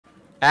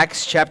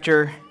Acts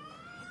chapter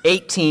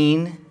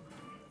 18,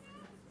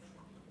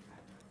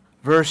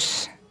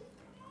 verse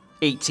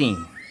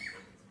 18.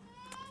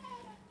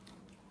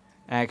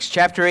 Acts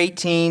chapter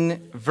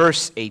 18,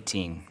 verse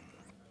 18.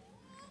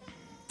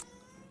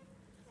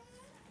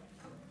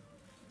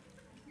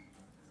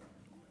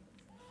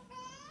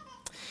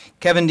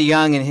 Kevin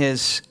DeYoung, in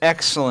his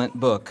excellent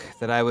book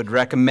that I would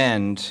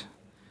recommend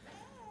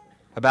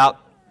about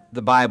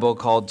the Bible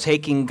called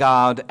Taking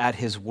God at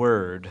His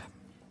Word,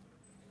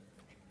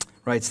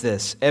 writes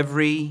this: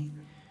 every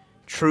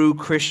true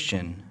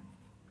Christian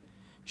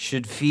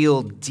should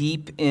feel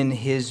deep in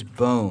his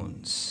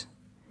bones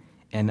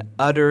an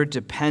utter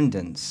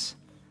dependence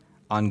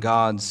on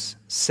God's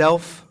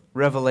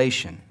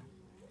self-revelation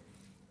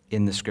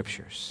in the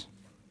Scriptures.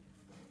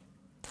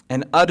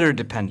 An utter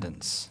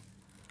dependence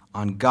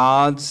on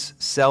God's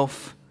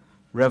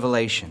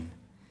self-revelation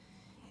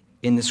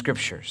in the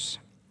Scriptures.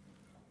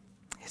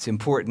 It's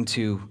important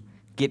to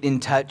get in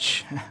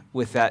touch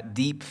with that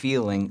deep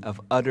feeling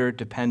of utter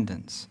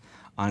dependence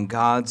on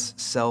God's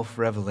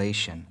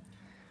self-revelation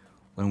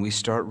when we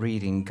start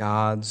reading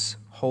God's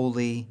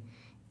holy,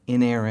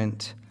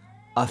 inerrant,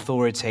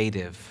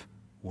 authoritative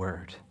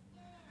Word.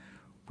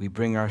 We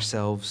bring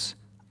ourselves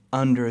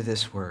under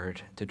this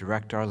Word to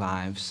direct our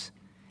lives,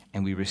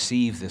 and we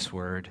receive this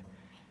Word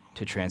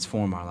to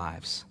transform our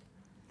lives.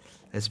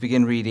 Let's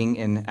begin reading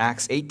in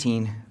Acts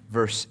 18,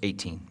 verse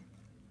 18.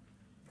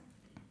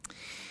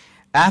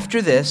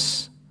 After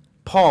this,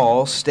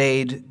 Paul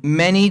stayed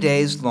many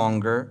days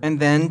longer and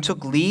then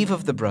took leave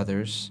of the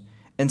brothers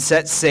and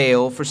set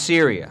sail for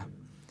Syria,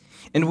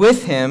 and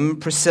with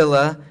him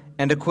Priscilla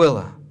and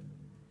Aquila.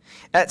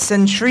 At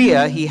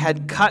Cenchrea he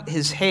had cut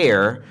his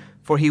hair,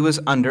 for he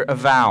was under a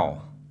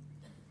vow.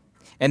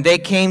 And they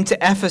came to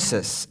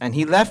Ephesus, and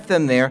he left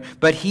them there,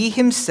 but he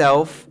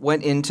himself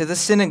went into the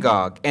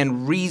synagogue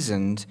and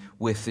reasoned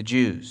with the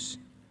Jews.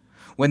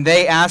 When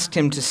they asked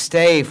him to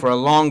stay for a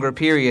longer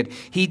period,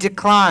 he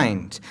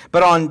declined.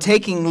 But on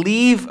taking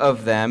leave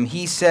of them,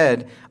 he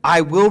said, "I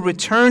will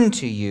return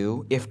to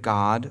you if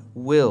God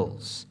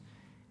wills."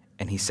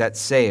 And he set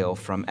sail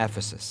from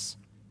Ephesus.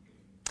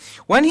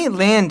 When he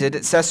landed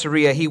at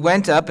Caesarea, he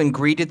went up and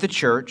greeted the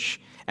church,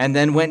 and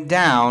then went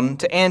down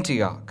to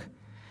Antioch.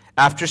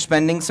 After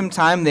spending some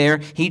time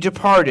there, he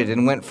departed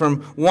and went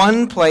from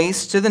one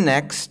place to the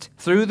next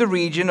through the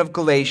region of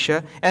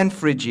Galatia and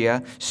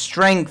Phrygia,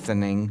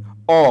 strengthening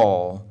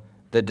all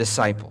the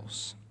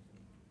disciples.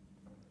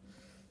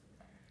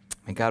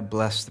 May God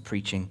bless the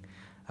preaching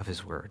of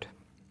His Word.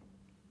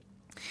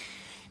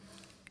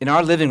 In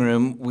our living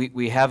room,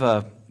 we have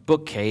a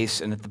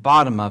bookcase, and at the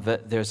bottom of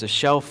it, there's a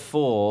shelf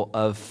full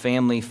of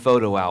family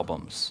photo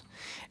albums.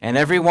 And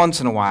every once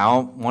in a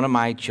while, one of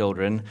my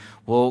children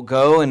will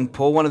go and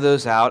pull one of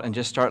those out and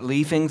just start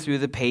leafing through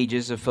the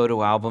pages of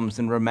photo albums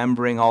and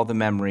remembering all the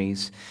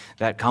memories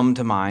that come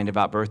to mind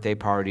about birthday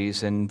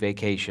parties and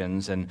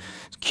vacations and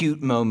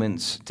cute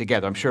moments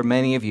together. I'm sure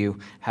many of you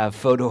have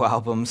photo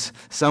albums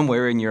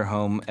somewhere in your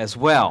home as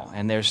well.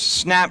 And there's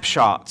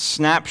snapshots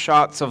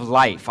of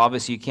life.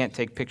 Obviously, you can't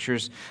take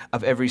pictures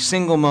of every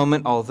single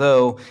moment,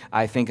 although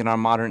I think in our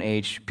modern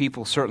age,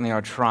 people certainly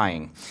are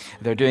trying.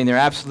 They're doing their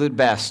absolute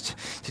best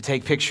to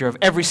take picture of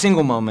every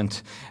single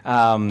moment.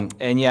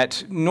 And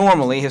yet,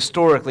 normally,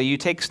 historically, you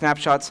take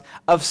snapshots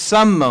of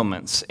some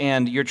moments,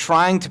 and you're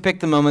trying to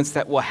pick the moments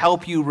that will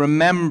help you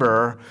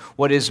remember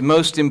what is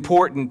most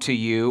important to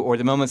you, or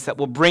the moments that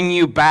will bring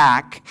you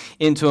back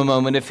into a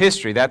moment of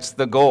history. That's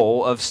the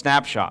goal of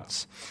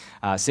snapshots,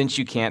 since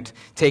you can't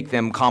take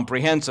them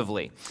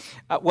comprehensively.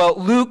 Well,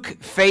 Luke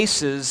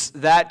faces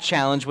that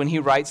challenge when he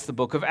writes the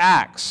book of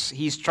Acts.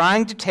 He's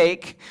trying to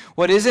take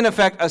what is, in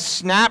effect, a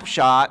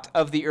snapshot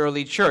of the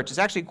early church. It's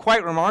actually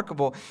quite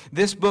remarkable.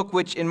 This book,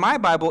 which in my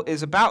Bible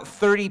is about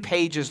 30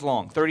 pages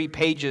long, 30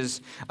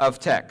 pages of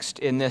text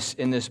in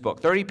this book,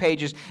 30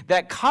 pages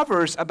that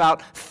covers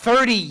about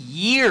 30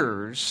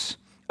 years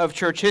of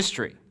church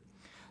history.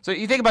 So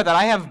you think about that.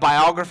 I have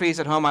biographies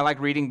at home. I like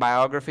reading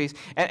biographies.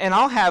 And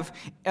I'll have,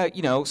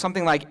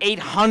 something like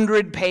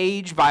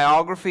 800-page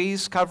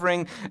biographies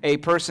covering a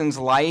person's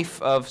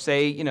life of,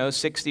 say,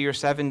 60 or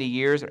 70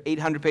 years, or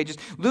 800 pages.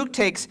 Luke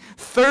takes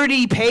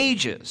 30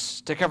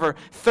 pages to cover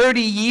 30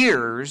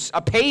 years.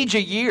 A page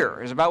a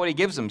year is about what he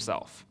gives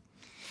himself.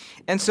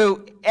 And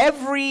so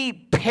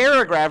every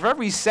paragraph,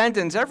 every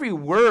sentence, every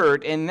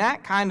word in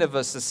that kind of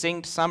a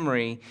succinct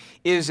summary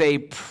is a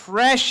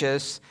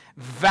precious,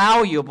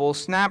 valuable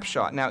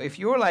snapshot. Now, if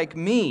you're like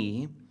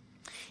me,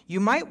 you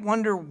might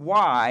wonder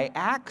why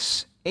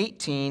Acts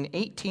 18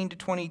 to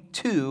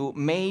 22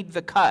 made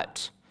the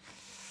cut.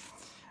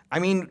 I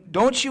mean,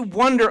 don't you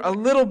wonder a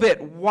little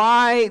bit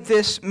why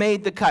this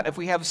made the cut? If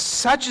we have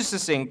such a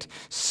succinct,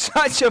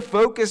 such a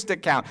focused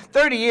account,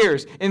 30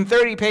 years in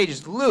 30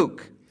 pages,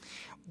 Luke,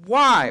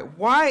 Why?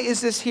 Why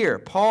is this here?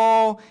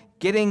 Paul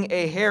getting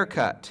a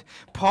haircut.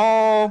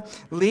 Paul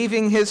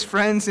leaving his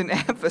friends in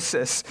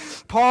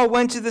Ephesus. Paul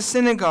went to the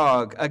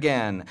synagogue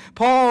again.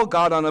 Paul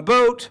got on a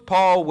boat.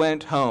 Paul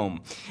went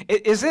home.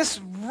 Is this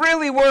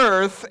really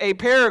worth a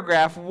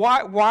paragraph?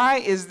 Why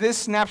is this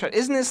snapshot?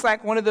 Isn't this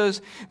like one of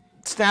those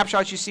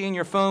snapshots you see in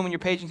your phone when you're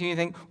paging through and you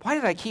think, why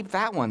did I keep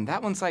that one?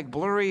 That one's like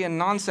blurry and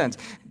nonsense.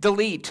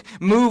 Delete.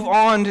 Move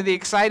on to the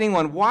exciting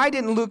one. Why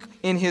didn't Luke,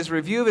 in his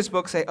review of his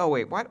book, say, oh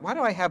wait, why do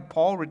I have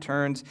Paul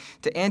returns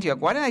to Antioch?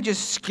 Why didn't I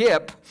just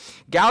skip?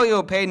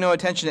 Gallio paid no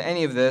attention to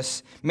any of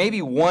this.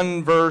 Maybe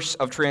one verse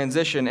of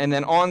transition and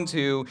then on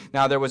to,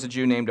 now there was a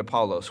Jew named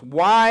Apollos.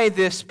 Why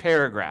this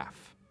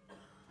paragraph?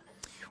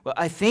 Well,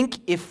 I think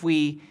if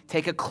we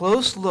take a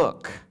close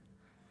look,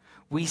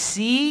 we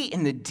see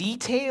in the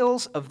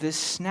details of this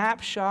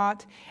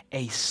snapshot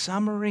a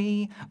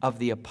summary of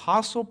the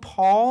Apostle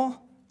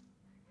Paul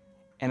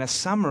and a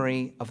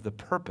summary of the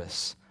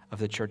purpose of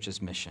the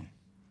church's mission.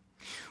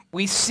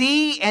 We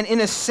see, and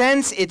in a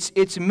sense,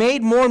 it's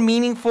made more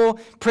meaningful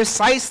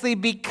precisely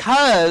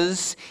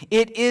because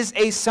it is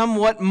a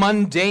somewhat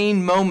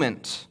mundane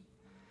moment.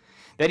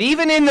 That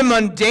even in the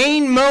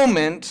mundane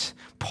moment,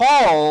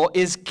 Paul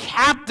is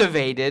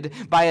captivated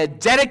by a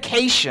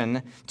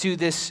dedication to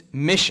this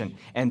mission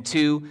and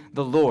to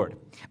the Lord.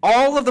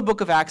 All of the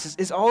book of Acts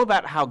is all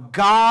about how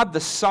God, the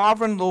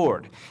sovereign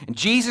Lord, and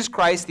Jesus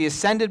Christ, the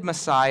ascended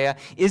Messiah,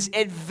 is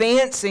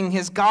advancing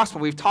his gospel.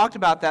 We've talked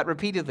about that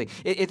repeatedly.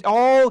 It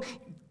all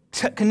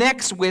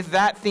connects with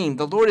that theme.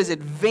 The Lord is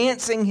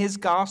advancing his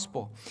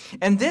gospel.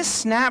 And this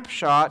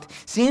snapshot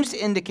seems to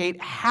indicate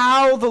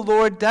how the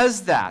Lord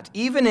does that,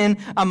 even in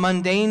a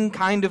mundane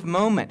kind of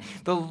moment.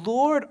 The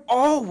Lord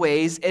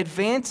always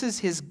advances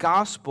his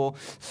gospel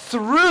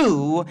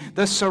through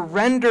the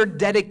surrendered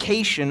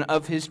dedication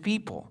of his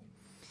people.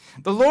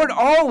 The Lord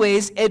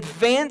always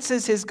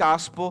advances his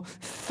gospel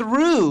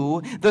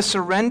through the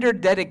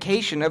surrendered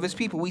dedication of his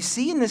people. We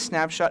see in this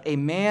snapshot a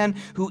man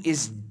who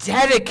is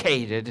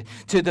dedicated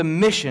to the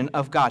mission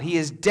of God. He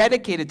is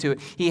dedicated to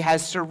it. He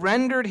has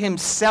surrendered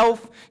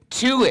himself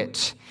to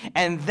it.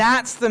 And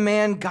that's the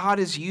man God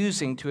is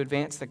using to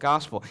advance the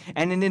gospel.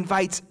 And it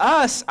invites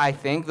us, I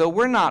think, though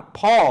we're not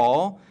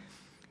Paul,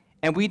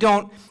 and we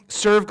don't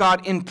serve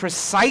God in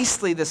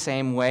precisely the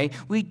same way,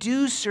 we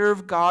do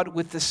serve God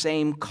with the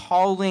same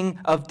calling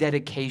of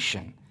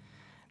dedication.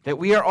 That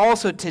we are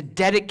also to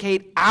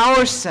dedicate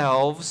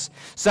ourselves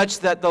such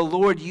that the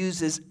Lord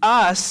uses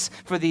us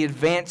for the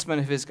advancement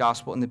of his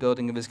gospel and the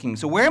building of his kingdom.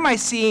 So where am I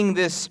seeing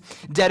this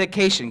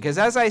dedication? Because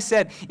as I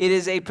said, it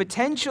is a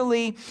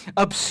potentially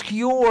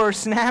obscure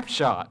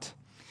snapshot.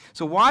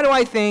 So why do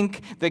I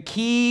think the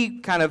key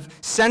kind of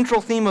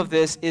central theme of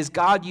this is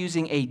God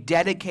using a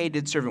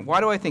dedicated servant? Why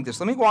do I think this?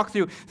 Let me walk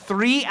through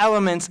three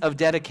elements of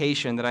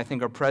dedication that I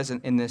think are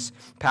present in this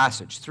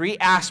passage. Three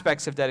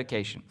aspects of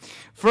dedication.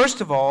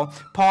 First of all,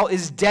 Paul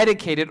is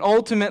dedicated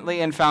ultimately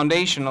and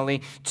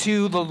foundationally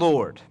to the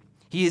Lord.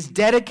 He is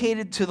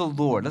dedicated to the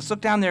Lord. Let's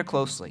look down there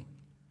closely.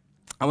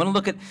 I want to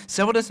look at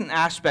several different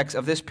aspects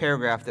of this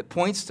paragraph that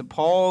points to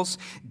Paul's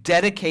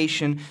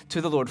dedication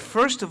to the Lord.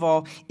 First of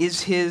all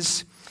is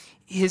his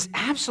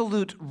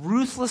absolute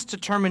ruthless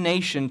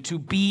determination to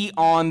be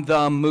on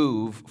the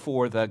move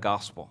for the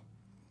gospel.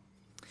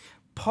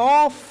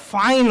 Paul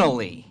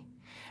finally,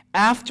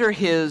 after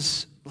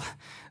his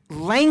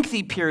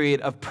lengthy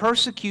period of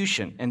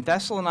persecution in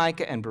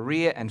Thessalonica and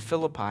Berea and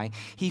Philippi,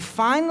 he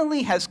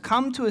finally has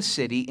come to a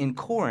city in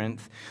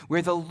Corinth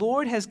where the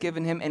Lord has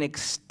given him an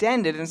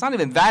extended, and it's not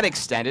even that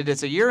extended,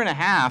 it's a year and a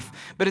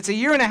half, but it's a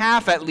year and a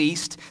half at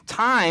least,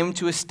 time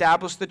to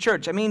establish the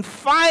church. I mean,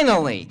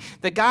 finally,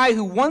 the guy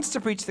who wants to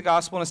preach the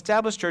gospel and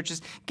establish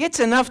churches gets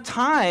enough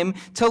time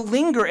to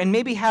linger and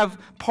maybe have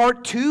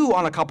part two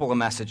on a couple of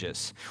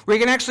messages, where he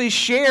can actually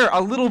share a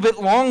little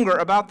bit longer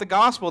about the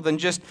gospel than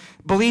just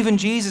believe in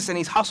Jesus and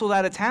he's hustled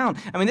out of town.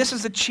 I mean, this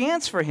is a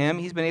chance for him.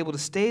 He's been able to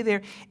stay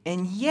there.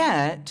 And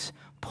yet,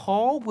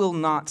 Paul will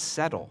not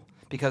settle.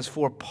 Because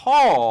for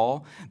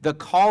Paul, the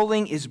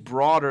calling is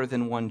broader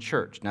than one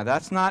church. Now,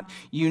 that's not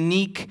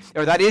unique,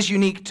 or that is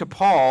unique to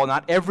Paul.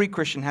 Not every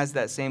Christian has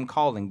that same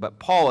calling. But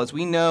Paul, as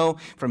we know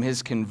from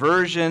his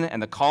conversion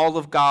and the call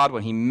of God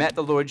when he met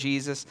the Lord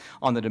Jesus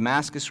on the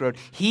Damascus Road,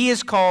 he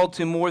is called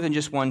to more than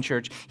just one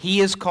church.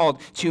 He is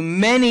called to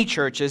many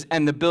churches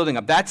and the building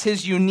up. That's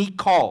his unique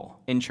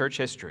call in church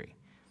history.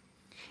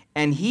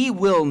 And he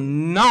will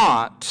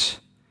not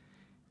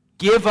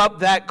give up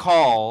that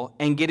call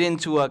and get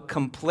into a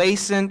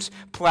complacent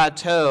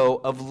plateau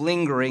of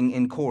lingering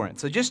in Corinth.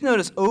 So just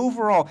notice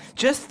overall,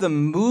 just the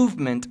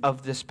movement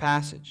of this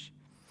passage.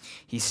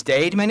 He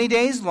stayed many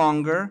days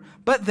longer,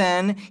 but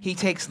then he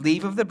takes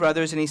leave of the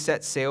brothers and he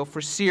sets sail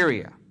for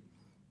Syria,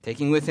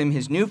 taking with him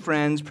his new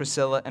friends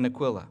Priscilla and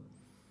Aquila.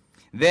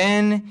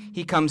 Then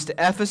he comes to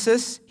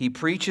Ephesus. He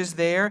preaches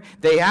there.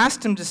 They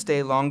asked him to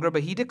stay longer,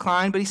 but he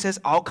declined. But he says,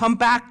 I'll come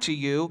back to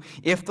you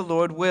if the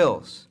Lord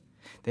wills.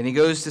 Then he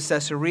goes to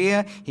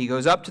Caesarea. He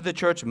goes up to the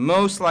church,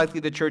 most likely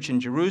the church in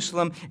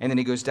Jerusalem, and then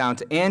he goes down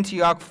to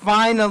Antioch.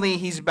 Finally,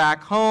 he's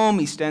back home.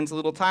 He spends a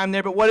little time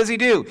there, but what does he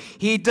do?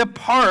 He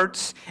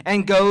departs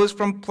and goes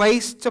from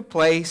place to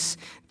place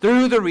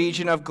through the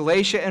region of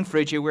Galatia and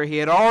Phrygia, where he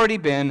had already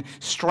been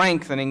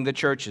strengthening the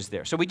churches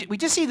there. So we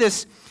just see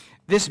this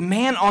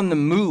man on the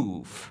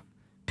move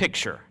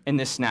picture in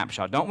this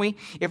snapshot, don't we?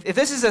 If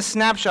this is a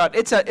snapshot,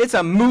 it's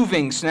a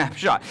moving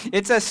snapshot.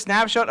 It's a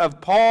snapshot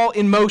of Paul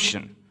in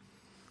motion.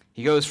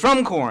 He goes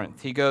from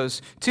Corinth, he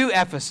goes to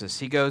Ephesus,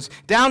 he goes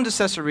down to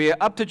Caesarea,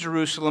 up to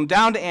Jerusalem,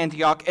 down to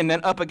Antioch, and then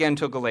up again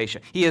to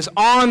Galatia. He is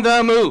on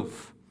the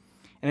move.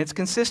 And it's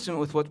consistent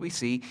with what we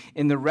see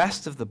in the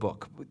rest of the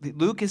book.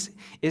 Luke is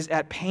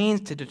at pains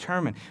to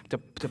determine, to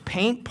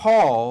paint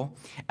Paul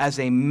as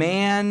a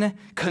man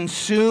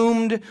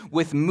consumed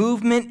with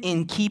movement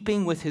in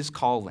keeping with his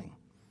calling.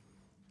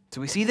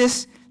 So we see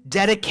this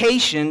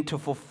dedication to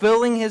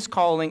fulfilling his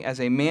calling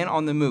as a man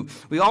on the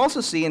move. We also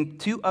see in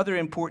two other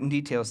important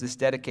details this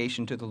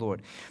dedication to the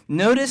Lord.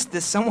 Notice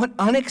this somewhat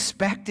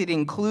unexpected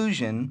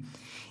inclusion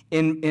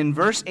in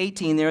verse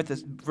 18 there,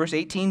 verse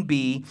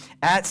 18b,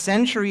 at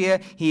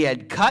Cenchrea he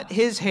had cut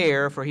his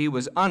hair, for he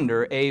was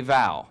under a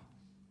vow.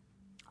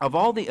 Of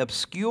all the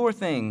obscure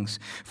things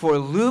for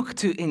Luke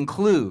to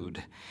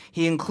include,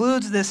 he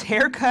includes this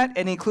haircut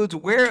and includes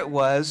where it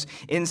was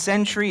in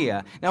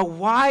Cenchrea. Now,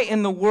 why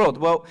in the world?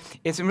 Well,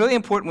 it's really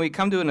important when we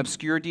come to an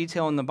obscure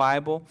detail in the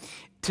Bible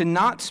to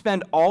not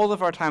spend all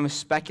of our time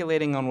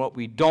speculating on what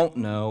we don't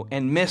know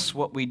and miss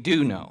what we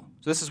do know.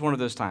 So this is one of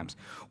those times.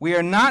 We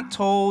are not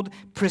told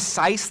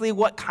precisely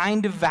what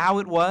kind of vow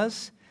it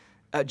was.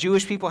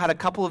 Jewish people had a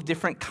couple of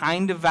different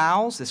kind of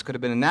vows. This could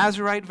have been a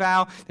Nazirite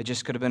vow. It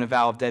just could have been a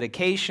vow of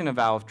dedication, a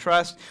vow of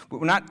trust.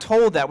 We're not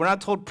told that. We're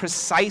not told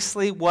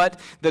precisely what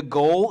the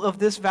goal of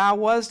this vow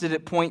was. Did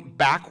it point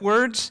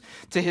backwards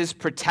to his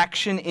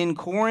protection in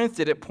Corinth?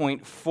 Did it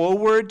point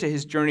forward to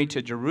his journey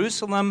to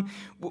Jerusalem?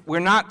 We're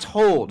not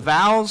told.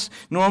 Vows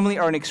normally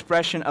are an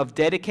expression of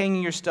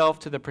dedicating yourself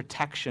to the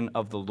protection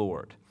of the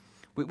Lord.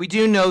 We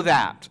do know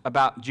that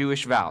about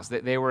Jewish vows,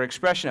 that they were an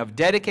expression of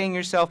dedicating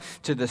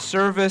yourself to the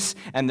service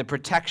and the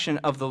protection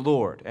of the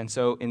Lord. And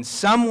so in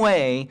some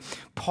way,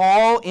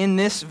 Paul, in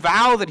this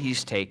vow that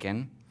he's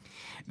taken,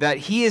 that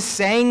he is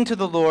saying to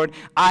the Lord,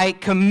 I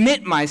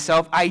commit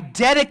myself, I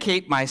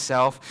dedicate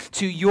myself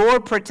to your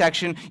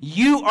protection.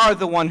 You are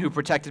the one who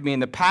protected me in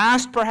the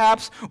past,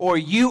 perhaps, or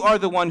you are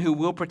the one who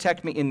will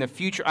protect me in the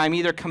future. I'm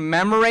either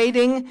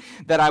commemorating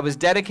that I was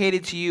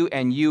dedicated to you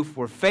and you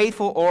were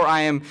faithful, or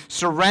I am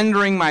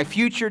surrendering my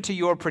future to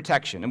your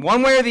protection. And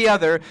one way or the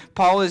other,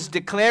 Paul is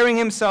declaring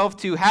himself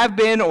to have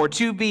been or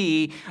to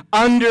be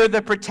under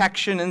the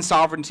protection and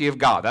sovereignty of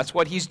God. That's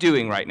what he's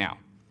doing right now.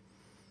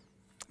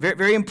 Very,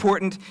 very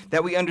important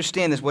that we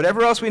understand this.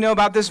 Whatever else we know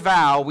about this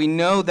vow, we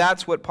know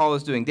that's what Paul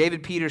is doing.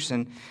 David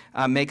Peterson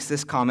makes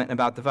this comment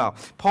about the vow.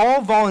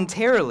 Paul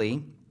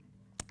voluntarily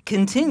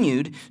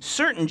continued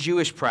certain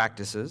Jewish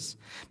practices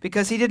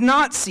because he did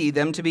not see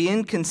them to be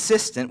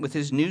inconsistent with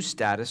his new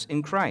status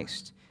in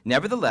Christ.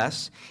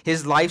 Nevertheless,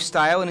 his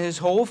lifestyle and his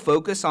whole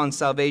focus on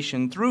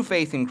salvation through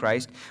faith in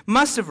Christ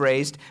must have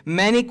raised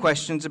many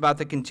questions about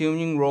the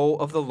continuing role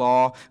of the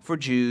law for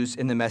Jews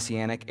in the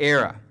Messianic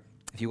era.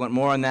 If you want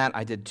more on that,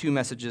 I did 2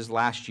 messages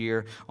last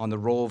year on the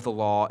role of the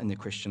law in the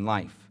Christian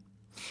life.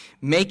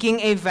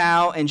 Making a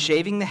vow and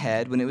shaving the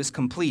head when it was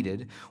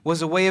completed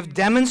was a way of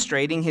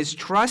demonstrating his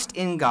trust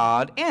in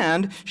God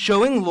and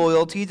showing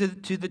loyalty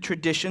to the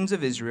traditions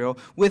of Israel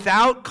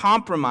without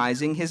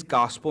compromising his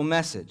gospel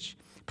message.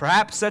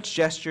 Perhaps such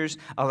gestures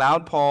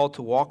allowed Paul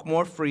to walk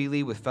more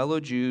freely with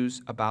fellow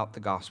Jews about the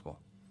gospel.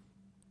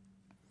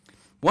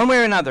 One way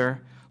or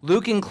another,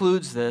 Luke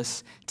includes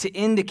this to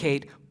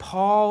indicate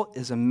Paul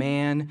is a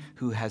man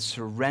who has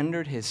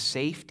surrendered his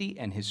safety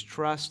and his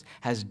trust,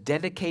 has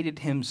dedicated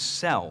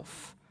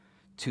himself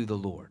to the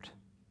Lord.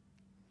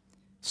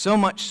 So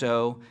much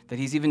so that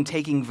he's even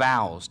taking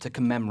vows to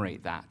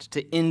commemorate that,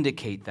 to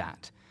indicate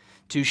that,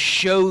 to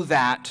show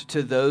that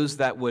to those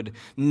that would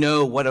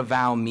know what a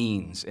vow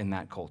means in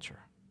that culture.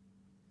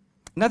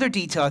 Another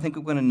detail I think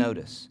we're going to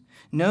notice.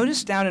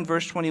 Notice down in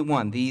verse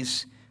 21,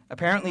 these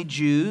apparently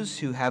Jews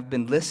who have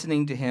been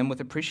listening to him with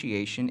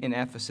appreciation in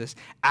Ephesus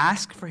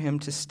ask for him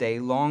to stay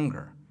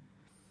longer.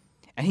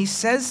 And he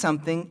says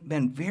something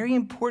very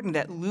important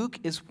that Luke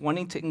is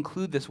wanting to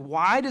include this.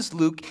 Why does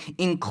Luke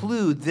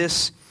include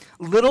this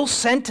little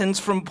sentence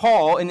from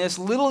Paul in this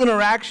little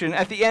interaction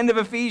at the end of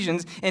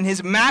Ephesians in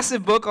his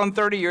massive book on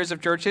 30 years of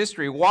church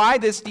history? Why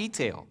this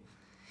detail?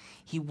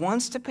 He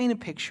wants to paint a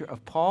picture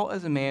of Paul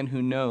as a man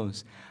who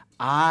knows,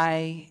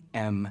 I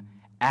am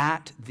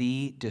at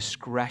the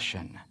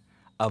discretion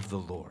of the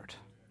Lord.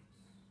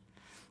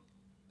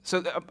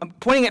 So I'm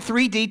pointing at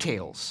 3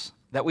 details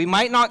that we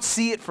might not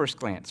see at first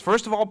glance.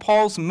 First of all,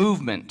 Paul's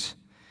movement.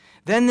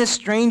 Then this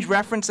strange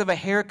reference of a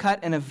haircut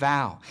and a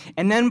vow.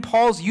 And then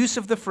Paul's use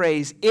of the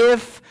phrase,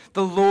 if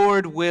the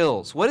Lord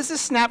wills. What does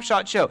this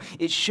snapshot show?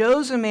 It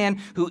shows a man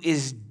who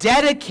is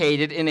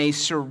dedicated in a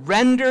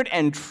surrendered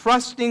and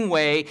trusting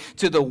way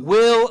to the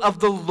will of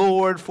the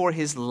Lord for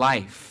his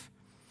life.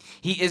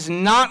 He is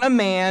not a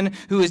man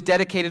who is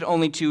dedicated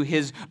only to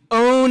his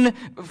own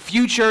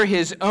future,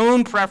 his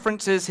own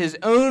preferences, his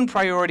own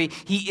priority.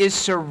 He is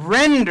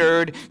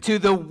surrendered to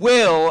the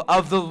will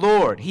of the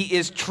Lord. He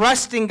is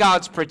trusting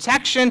God's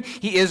protection.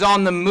 He is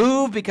on the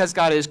move because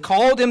God has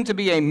called him to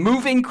be a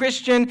moving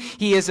Christian.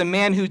 He is a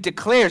man who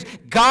declares,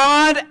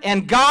 God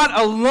and God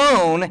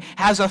alone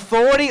has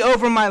authority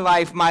over my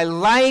life. My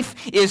life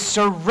is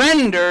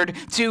surrendered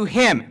to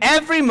him.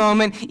 Every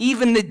moment,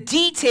 even the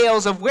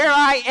details of where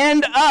I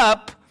end up,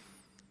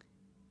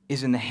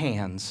 is in the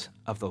hands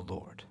of the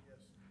Lord.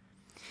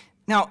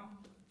 Now,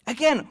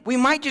 again, we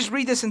might just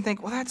read this and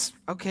think, well, that's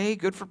okay,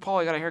 good for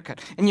Paul, he got a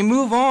haircut. And you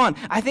move on.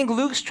 I think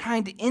Luke's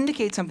trying to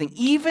indicate something.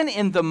 Even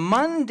in the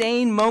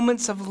mundane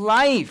moments of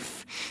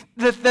life,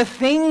 the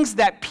things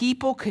that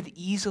people could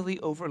easily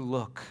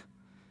overlook,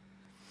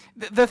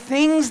 the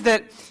things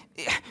that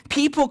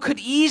people could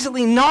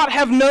easily not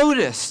have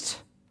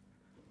noticed.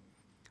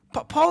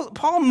 But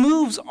Paul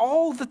moves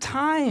all the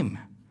time.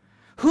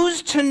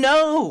 Who's to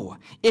know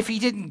if he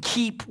didn't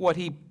keep what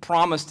he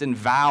promised and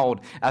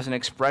vowed as an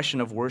expression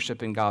of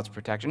worship in God's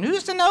protection?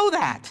 Who's to know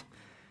that?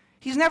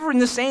 He's never in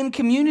the same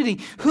community.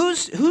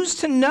 Who's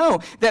to know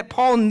that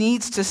Paul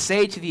needs to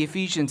say to the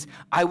Ephesians,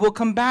 I will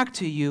come back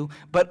to you,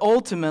 but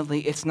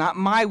ultimately it's not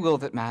my will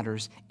that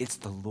matters, it's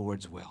the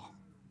Lord's will.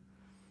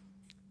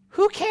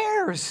 Who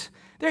cares?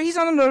 He's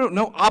under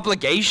no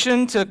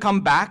obligation to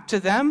come back to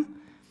them.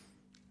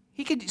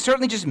 He could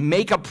certainly just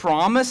make a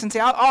promise and say,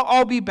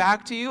 I'll be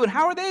back to you. And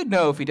how are they to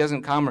know if he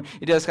doesn't come or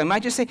he does come? He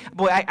might just say,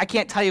 boy, I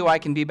can't tell you I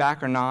can be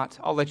back or not.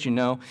 I'll let you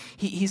know.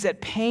 He's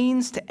at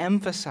pains to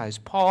emphasize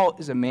Paul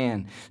is a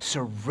man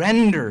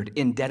surrendered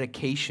in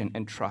dedication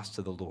and trust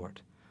to the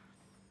Lord.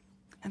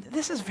 And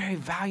this is very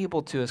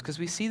valuable to us because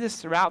we see this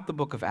throughout the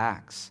book of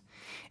Acts.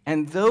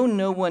 And though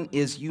no one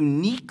is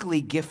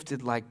uniquely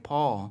gifted like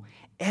Paul,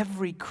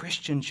 every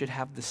Christian should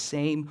have the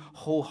same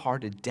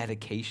wholehearted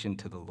dedication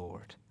to the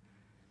Lord.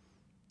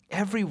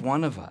 Every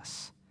one of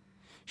us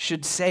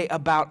should say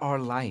about our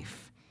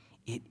life,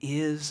 it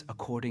is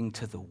according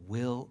to the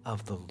will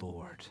of the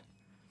Lord.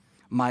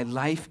 My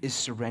life is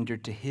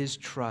surrendered to his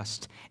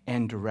trust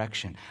and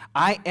direction.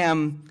 I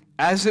am,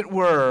 as it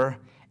were,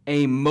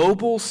 a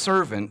mobile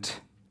servant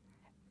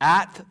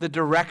at the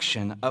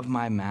direction of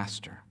my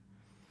master.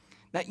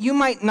 Now, you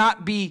might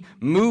not be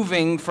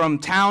moving from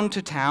town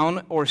to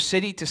town or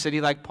city to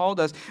city like Paul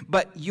does,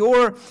 but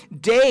your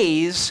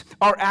days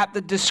are at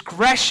the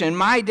discretion,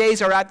 my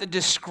days are at the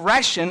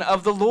discretion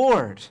of the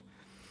Lord.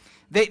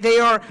 They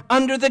are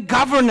under the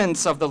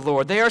governance of the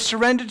Lord. They are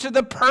surrendered to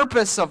the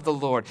purpose of the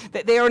Lord.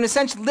 They are, in a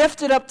sense,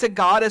 lifted up to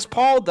God, as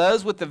Paul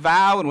does with the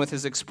vow and with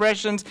his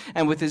expressions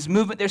and with his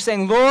movement. They're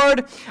saying,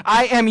 Lord,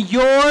 I am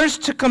yours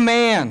to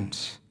command.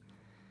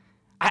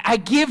 I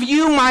give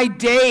you my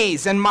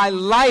days and my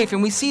life.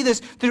 And we see this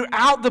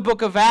throughout the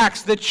book of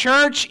Acts. The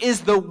church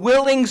is the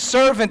willing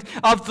servant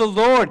of the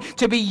Lord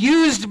to be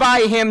used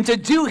by him to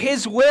do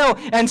his will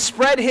and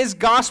spread his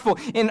gospel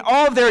in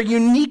all of their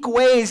unique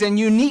ways and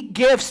unique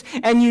gifts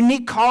and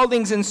unique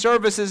callings and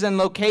services and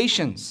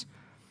locations.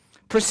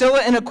 Priscilla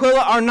and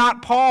Aquila are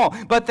not Paul,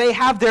 but they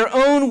have their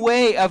own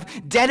way of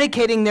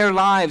dedicating their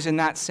lives in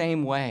that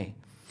same way.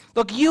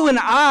 Look, you and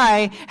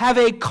I have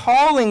a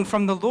calling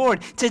from the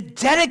Lord to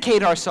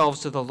dedicate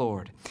ourselves to the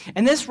Lord.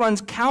 And this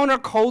runs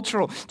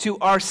countercultural to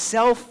our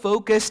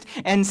self-focused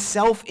and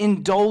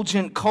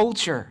self-indulgent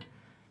culture.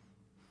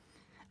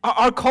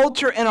 Our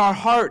culture and our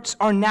hearts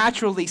are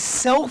naturally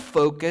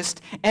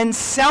self-focused and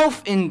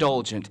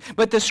self-indulgent.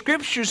 But the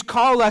Scriptures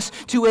call us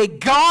to a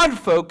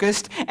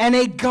God-focused and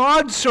a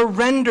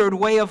God-surrendered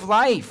way of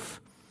life.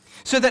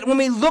 So that when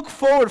we look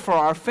forward for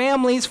our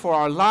families, for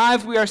our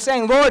lives, we are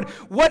saying, Lord,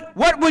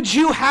 what would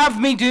you have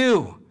me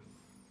do?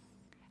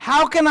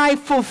 How can I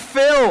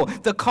fulfill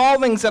the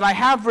callings that I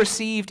have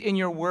received in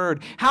your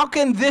word? How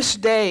can this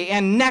day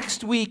and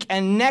next week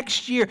and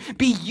next year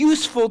be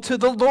useful to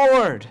the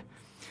Lord?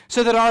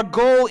 So that our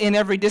goal in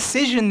every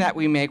decision that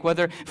we make,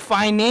 whether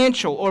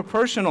financial or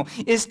personal,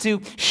 is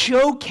to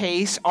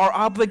showcase our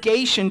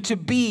obligation to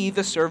be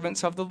the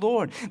servants of the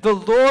Lord. The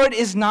Lord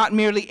is not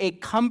merely a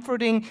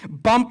comforting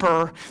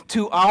bumper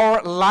to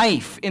our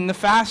life in the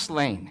fast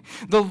lane.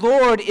 The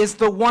Lord is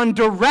the one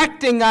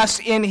directing us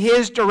in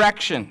his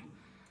direction.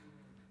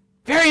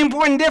 Very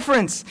important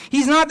difference.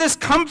 He's not this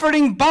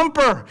comforting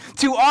bumper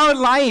to our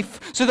life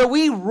so that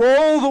we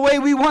roll the way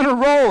we want to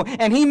roll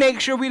and he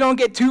makes sure we don't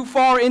get too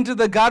far into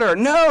the gutter.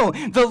 No,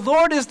 the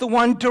Lord is the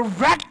one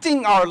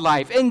directing our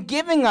life and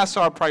giving us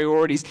our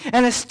priorities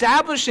and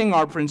establishing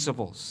our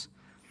principles.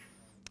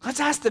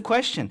 Let's ask the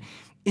question,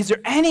 Is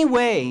there any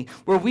way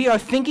where we are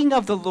thinking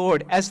of the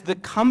Lord as the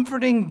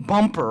comforting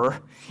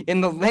bumper in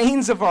the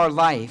lanes of our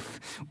life,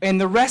 and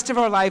the rest of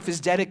our life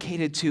is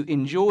dedicated to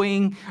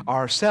enjoying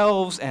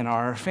ourselves and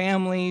our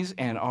families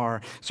and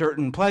our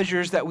certain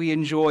pleasures that we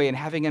enjoy and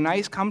having a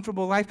nice,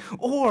 comfortable life?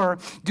 Or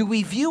do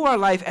we view our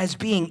life as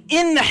being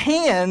in the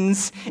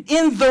hands,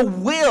 in the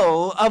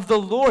will of the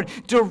Lord,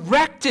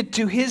 directed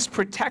to his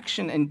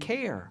protection and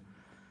care?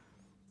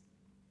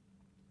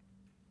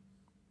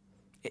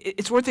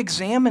 It's worth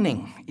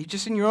examining,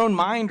 just in your own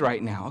mind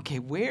right now. Okay,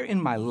 where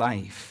in my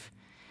life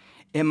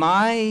am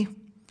I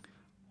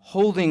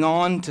holding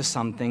on to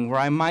something where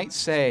I might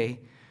say,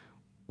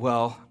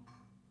 well,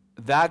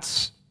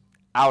 that's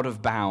out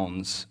of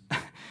bounds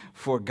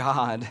for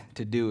God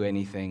to do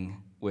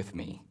anything with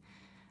me.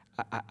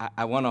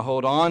 I want to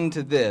hold on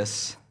to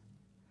this.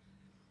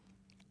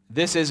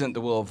 This isn't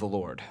the will of the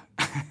Lord.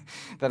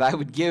 That I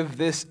would give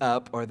this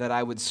up, or that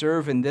I would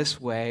serve in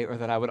this way, or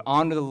that I would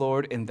honor the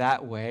Lord in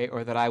that way,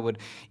 or that I would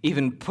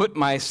even put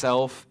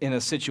myself in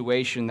a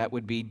situation that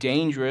would be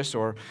dangerous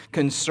or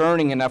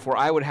concerning enough where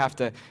I would have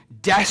to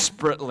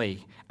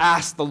desperately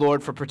ask the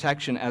Lord for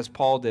protection, as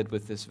Paul did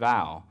with this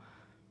vow.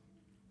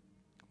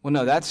 Well,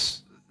 no,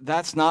 that's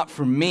not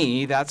for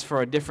me. That's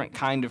for a different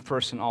kind of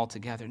person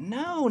altogether.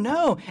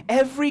 No.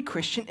 Every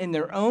Christian in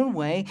their own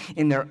way,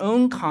 in their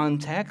own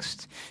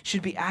context,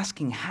 should be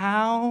asking,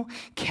 how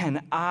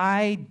can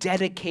I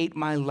dedicate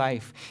my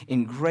life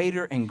in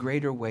greater and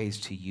greater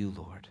ways to you,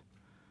 Lord?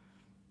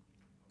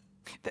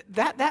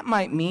 That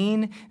might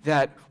mean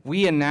that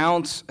we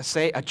announce,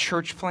 say, a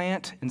church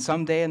plant in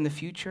some day in the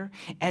future,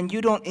 and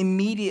you don't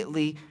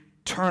immediately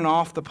turn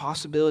off the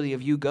possibility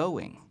of you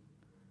going.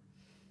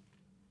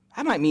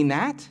 That might mean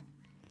that.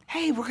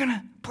 Hey, we're going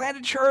to plant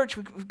a church.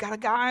 We've got a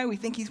guy. We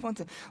think he's wants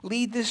to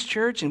lead this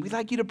church, and we'd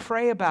like you to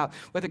pray about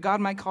whether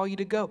God might call you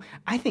to go.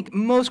 I think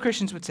most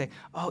Christians would say,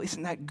 oh,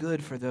 isn't that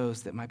good for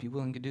those that might be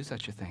willing to do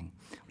such a thing?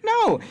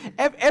 No.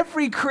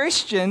 Every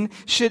Christian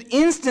should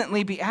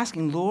instantly be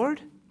asking,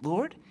 Lord,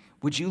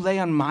 would you lay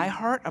on my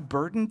heart a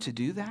burden to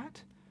do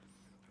that?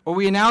 Or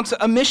we announce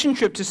a mission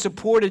trip to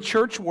support a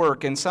church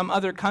work in some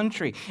other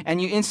country, and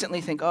you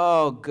instantly think,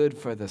 oh, good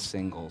for the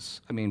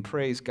singles. I mean,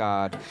 praise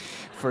God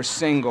for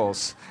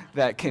singles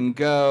that can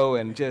go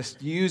and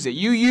just use it.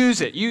 You use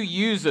it. You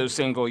use those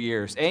single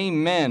years.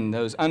 Amen,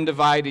 those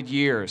undivided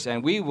years.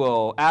 And we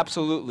will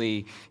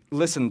absolutely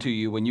listen to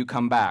you when you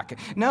come back.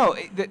 No,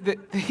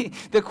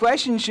 the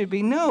question should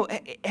be, no,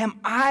 am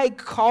I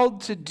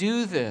called to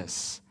do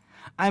this?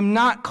 I'm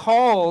not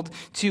called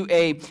to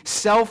a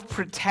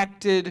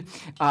self-protected,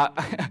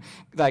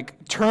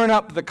 turn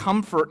up the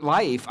comfort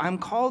life. I'm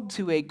called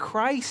to a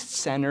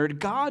Christ-centered,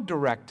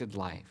 God-directed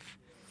life.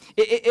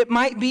 It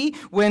might be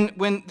when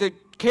the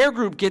care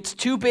group gets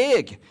too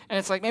big, and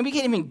it's like, man, we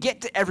can't even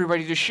get to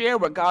everybody to share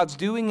what God's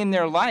doing in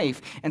their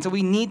life, and so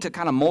we need to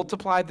kind of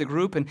multiply the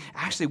group. And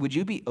actually, would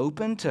you be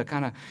open to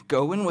kind of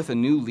going with a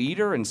new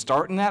leader and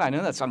starting that? I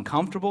know that's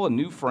uncomfortable, and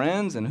new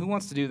friends, and who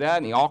wants to do that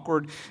in the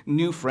awkward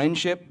new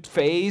friendship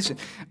phase?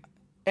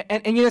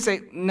 And you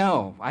say,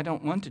 no, I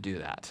don't want to do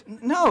that.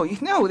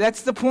 No,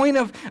 that's the point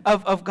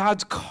of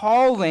God's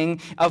calling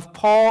of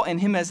Paul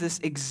and him as this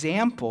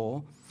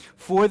example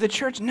for the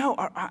church. No,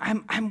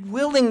 I'm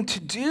willing to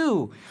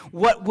do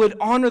what would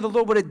honor the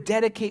Lord, would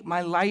dedicate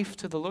my life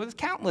to the Lord. There's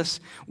countless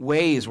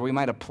ways where we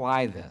might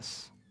apply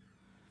this.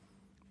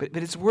 But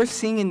it's worth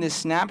seeing in this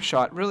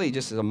snapshot, really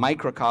just as a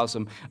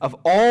microcosm of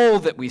all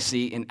that we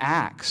see in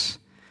Acts.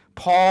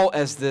 Paul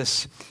as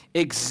this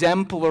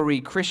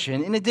exemplary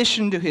Christian, in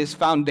addition to his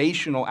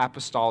foundational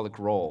apostolic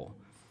role.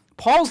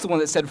 Paul's the one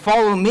that said,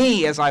 follow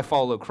me as I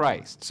follow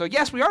Christ. So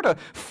yes, we are to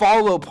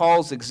follow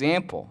Paul's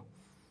example.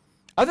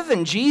 Other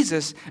than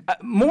Jesus,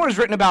 more is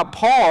written about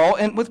Paul,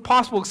 and with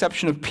possible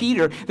exception of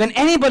Peter, than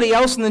anybody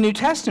else in the New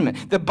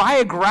Testament. The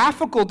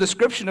biographical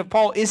description of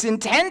Paul is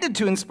intended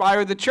to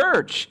inspire the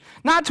church,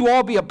 not to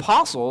all be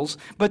apostles,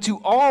 but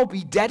to all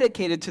be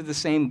dedicated to the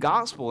same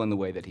gospel in the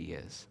way that he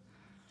is.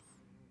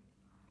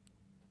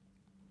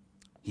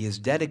 He is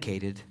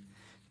dedicated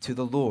to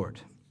the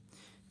Lord.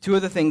 Two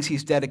other things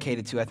he's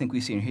dedicated to, I think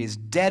we see here. He is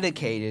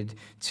dedicated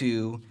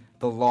to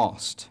the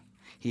lost.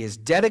 He is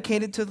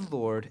dedicated to the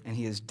Lord, and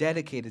he is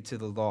dedicated to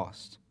the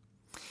lost.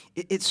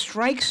 It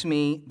strikes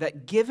me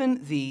that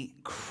given the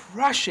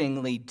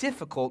crushingly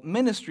difficult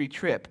ministry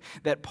trip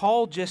that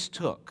Paul just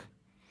took,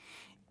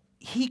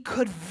 he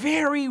could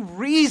very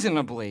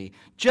reasonably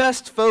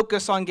just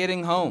focus on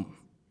getting home.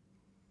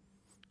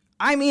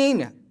 I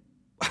mean,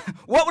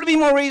 what would be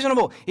more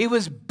reasonable? He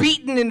was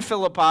beaten in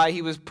Philippi.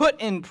 He was put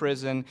in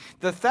prison.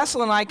 The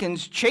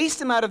Thessalonians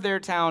chased him out of their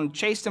town,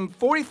 chased him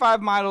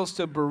 45 miles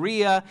to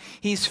Berea.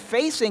 He's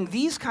facing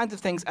these kinds of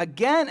things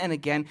again and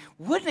again.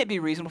 Wouldn't it be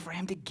reasonable for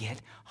him to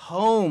get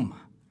home?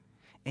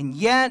 And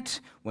yet,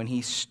 when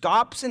he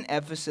stops in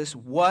Ephesus,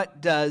 what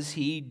does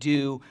he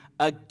do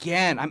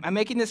again? I'm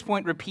making this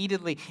point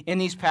repeatedly in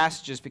these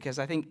passages because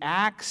I think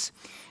Acts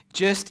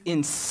just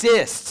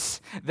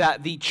insists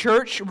that the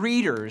church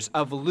readers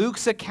of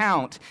Luke's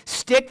account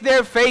stick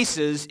their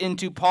faces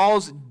into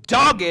Paul's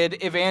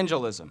dogged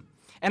evangelism.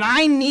 And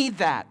I need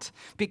that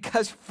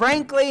because,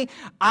 frankly,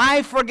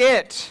 I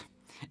forget.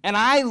 And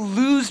I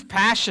lose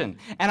passion,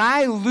 and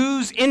I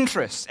lose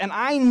interest, and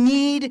I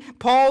need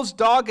Paul's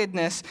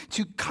doggedness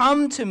to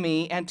come to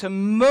me and to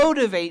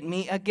motivate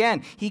me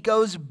again. He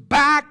goes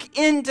back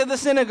into the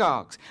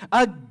synagogues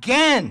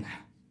again.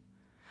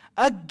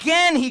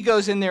 Again, he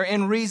goes in there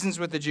and reasons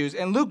with the Jews.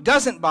 And Luke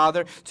doesn't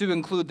bother to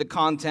include the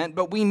content,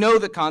 but we know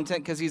the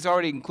content because he's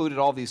already included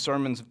all these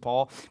sermons of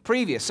Paul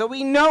previous. So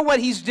we know what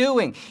he's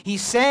doing.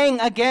 He's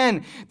saying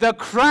again, the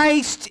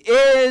Christ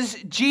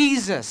is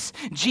Jesus.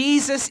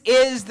 Jesus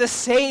is the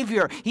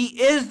Savior. He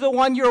is the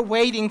one you're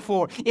waiting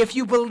for. If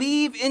you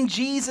believe in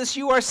Jesus,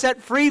 you are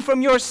set free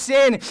from your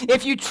sin.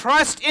 If you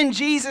trust in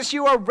Jesus,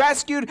 you are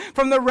rescued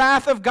from the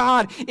wrath of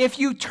God. If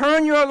you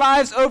turn your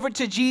lives over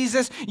to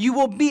Jesus, you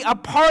will be a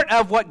part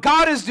of what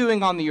God is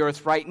doing on the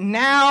earth right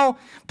now.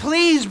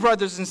 Please,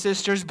 brothers and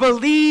sisters,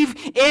 believe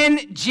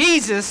in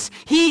Jesus.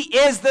 He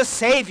is the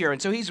Savior.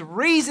 And so he's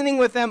reasoning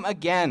with them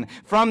again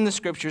from the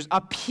Scriptures,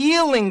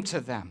 appealing to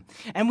them.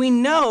 And we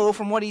know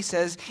from what he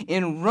says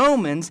in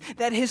Romans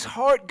that his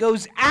heart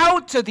goes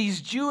out to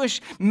these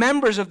Jewish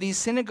members of these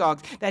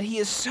synagogues, that he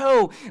is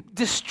so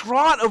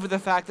distraught over the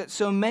fact that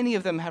so many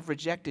of them have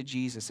rejected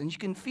Jesus. And you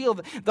can feel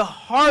the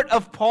heart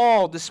of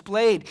Paul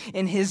displayed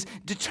in his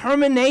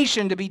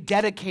determination to be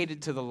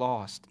dedicated to the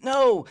lost.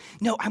 No,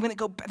 I'm going to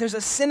go. There's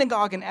a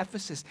synagogue in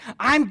Ephesus.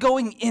 I'm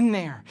going in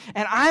there,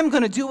 and I'm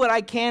going to do what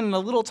I can in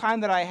the little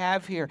time that I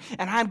have here,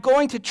 and I'm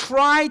going to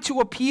try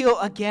to appeal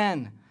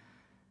again.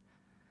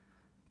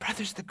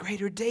 Brothers, the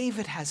greater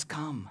David has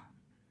come.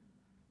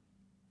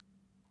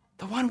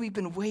 The one we've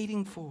been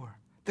waiting for,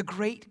 the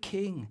great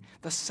king,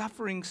 the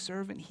suffering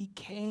servant, he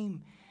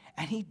came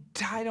and he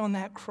died on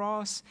that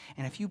cross.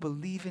 And if you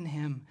believe in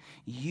him,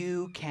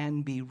 you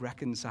can be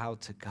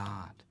reconciled to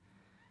God.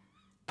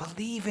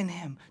 Believe in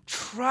him,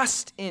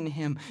 trust in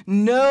him,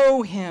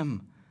 know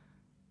him.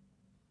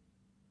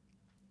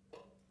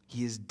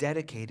 He is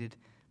dedicated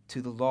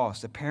to the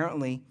lost.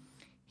 Apparently,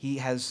 he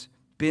has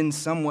been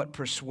somewhat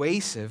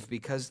persuasive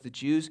because the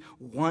Jews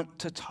want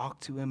to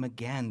talk to him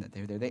again, that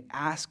they're there. They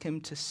ask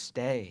him to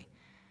stay.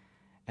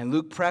 And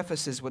Luke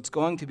prefaces what's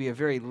going to be a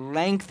very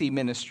lengthy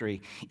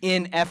ministry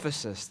in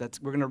Ephesus that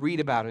we're going to read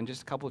about in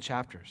just a couple of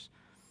chapters.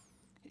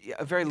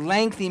 A very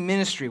lengthy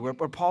ministry where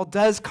Paul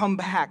does come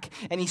back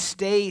and he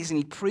stays and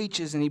he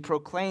preaches and he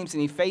proclaims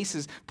and he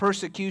faces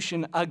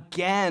persecution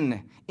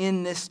again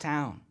in this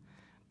town.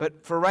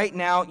 But for right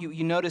now,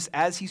 you notice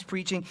as he's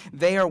preaching,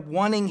 they are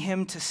wanting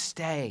him to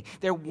stay.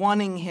 They're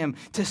wanting him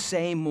to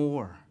say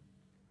more.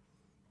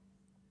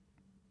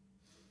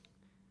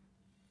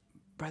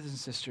 Brothers and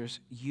sisters,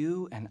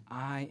 you and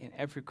I and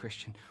every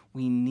Christian,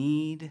 we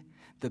need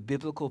the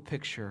biblical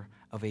picture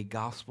of a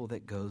gospel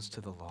that goes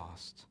to the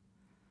lost.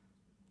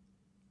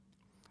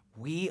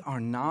 We are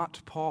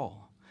not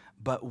Paul,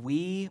 but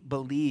we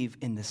believe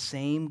in the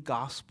same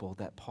gospel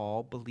that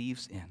Paul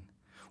believes in.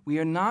 We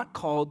are not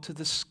called to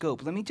the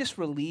scope. Let me just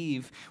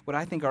relieve what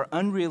I think are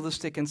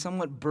unrealistic and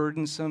somewhat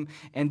burdensome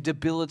and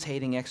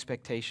debilitating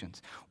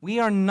expectations. We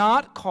are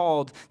not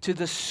called to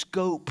the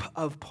scope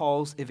of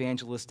Paul's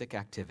evangelistic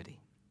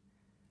activity.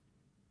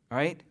 All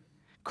right?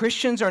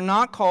 Christians are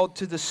not called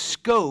to the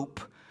scope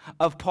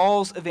of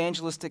Paul's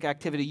evangelistic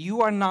activity.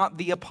 You are not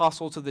the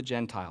apostle to the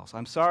Gentiles.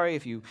 I'm sorry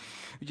if you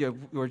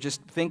or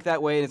just think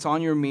that way and it's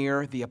on your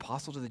mirror, the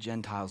apostle to the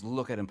Gentiles,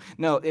 look at him.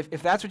 No, if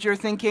that's what you're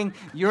thinking,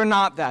 you're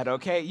not that,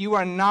 okay? You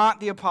are not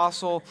the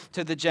apostle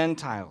to the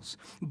Gentiles.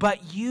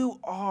 But you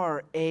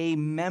are a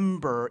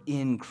member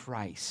in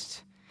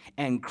Christ,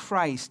 and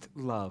Christ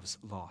loves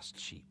lost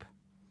sheep.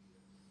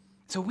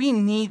 So we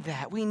need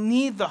that. We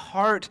need the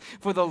heart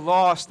for the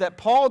lost that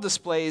Paul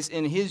displays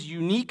in his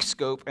unique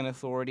scope and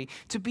authority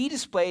to be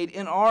displayed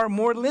in our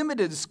more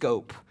limited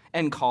scope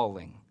and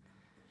calling.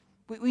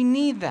 We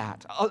need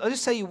that. I'll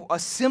just tell you a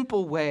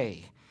simple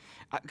way,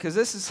 because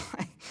this is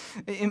like,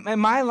 in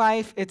my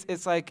life,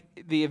 it's like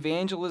the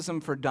evangelism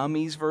for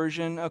dummies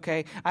version,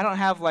 okay? I don't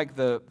have like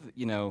the,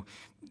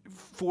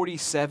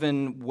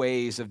 47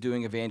 ways of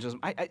doing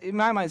evangelism. In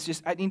my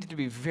mind, I need it to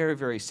be very,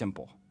 very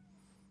simple.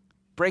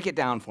 Break it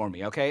down for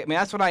me, okay? I mean,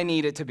 that's what I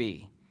need it to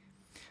be.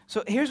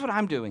 So here's what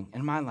I'm doing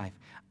in my life.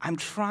 I'm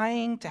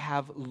trying to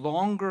have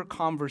longer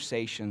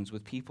conversations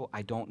with people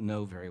I don't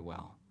know very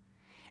well.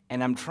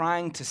 And I'm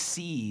trying to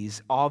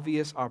seize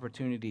obvious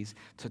opportunities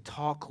to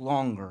talk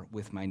longer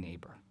with my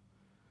neighbor.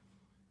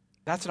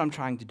 That's what I'm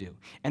trying to do.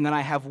 And then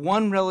I have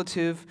one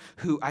relative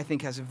who I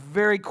think has a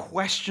very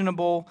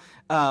questionable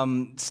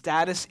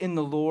status in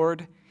the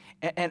Lord.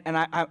 And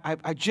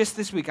I just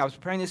this week, I was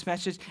preparing this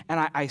message,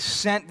 and I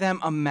sent them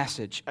a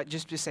message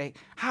just to say,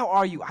 how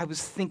are you? I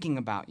was thinking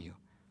about you.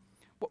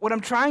 What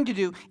I'm trying to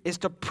do is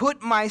to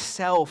put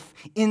myself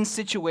in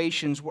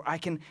situations where I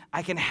can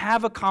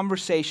have a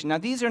conversation. Now,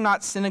 these are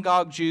not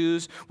synagogue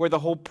Jews where the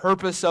whole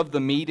purpose of the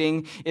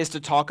meeting is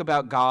to talk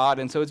about God,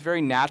 and so it's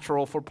very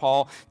natural for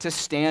Paul to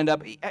stand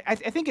up. I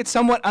think it's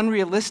somewhat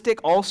unrealistic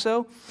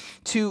also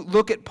to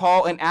look at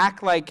Paul and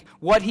act like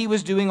what he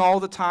was doing all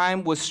the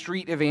time was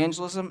street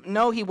evangelism.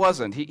 No, he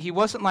wasn't. He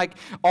wasn't like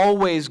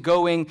always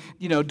going,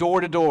 door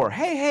to door.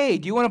 Hey,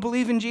 do you want to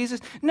believe in Jesus?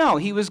 No,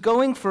 he was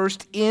going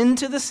first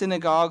into the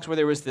synagogue where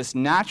there was this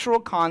natural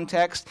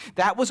context.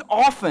 That was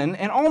often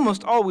and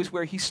almost always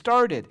where he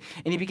started.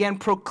 And he began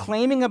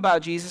proclaiming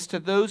about Jesus to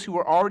those who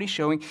were already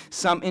showing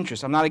some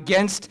interest. I'm not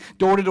against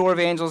door-to-door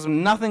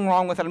evangelism, nothing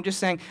wrong with it. I'm just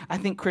saying I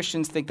think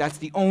Christians think that's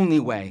the only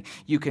way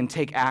you can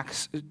take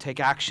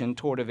action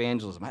toward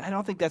evangelism. I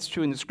don't think that's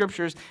true in the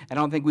Scriptures. I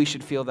don't think we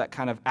should feel that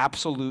kind of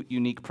absolute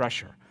unique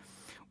pressure.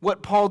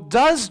 What Paul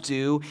does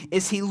do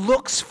is he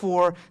looks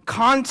for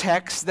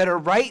contexts that are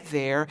right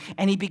there,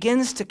 and he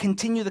begins to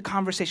continue the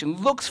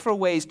conversation, looks for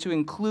ways to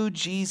include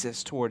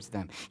Jesus towards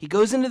them. He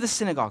goes into the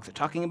synagogue. They're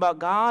talking about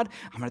God.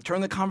 I'm going to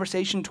turn the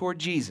conversation toward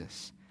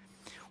Jesus.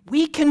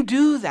 We can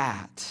do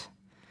that.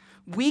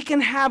 We can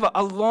have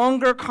a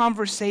longer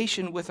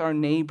conversation with our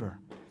neighbor.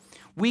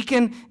 We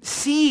can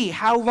see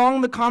how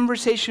long the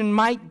conversation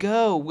might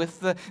go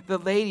with the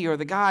lady or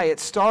the guy at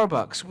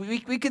Starbucks.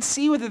 We could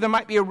see whether there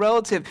might be a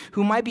relative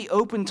who might be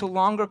open to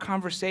longer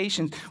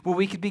conversations where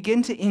we could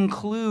begin to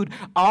include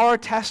our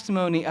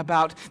testimony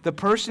about the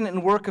person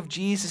and work of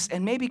Jesus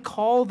and maybe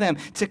call them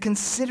to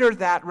consider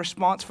that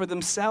response for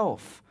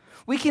themselves.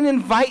 We can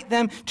invite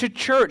them to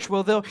church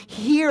where they'll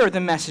hear the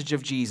message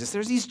of Jesus.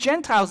 There's these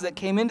Gentiles that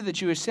came into the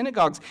Jewish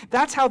synagogues.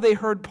 That's how they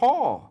heard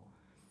Paul.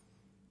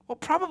 Well,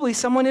 probably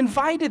someone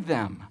invited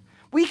them.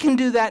 We can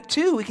do that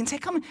too. We can say,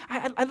 come,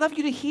 I'd love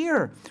you to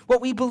hear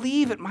what we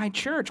believe at my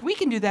church. We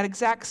can do that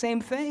exact same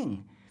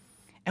thing.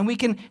 And we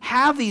can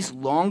have these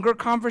longer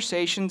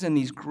conversations and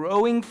these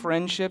growing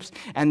friendships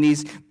and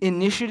these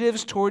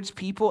initiatives towards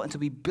people until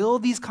we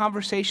build these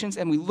conversations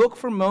and we look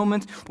for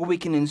moments where we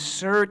can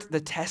insert the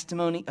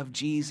testimony of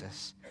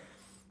Jesus.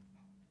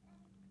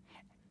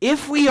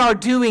 If we are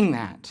doing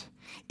that,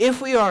 if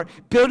we are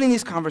building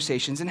these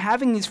conversations and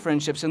having these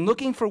friendships and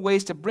looking for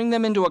ways to bring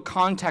them into a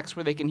context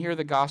where they can hear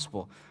the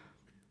gospel,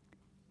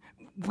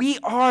 we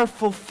are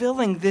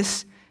fulfilling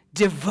this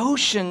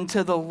devotion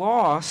to the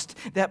lost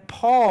that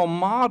Paul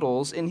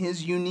models in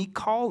his unique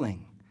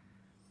calling.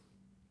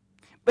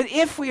 But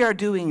if we are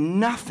doing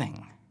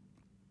nothing,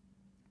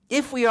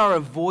 if we are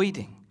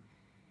avoiding,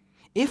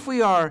 if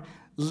we are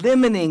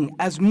limiting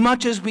as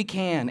much as we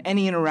can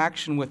any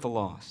interaction with the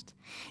lost,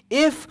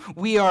 if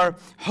we are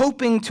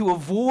hoping to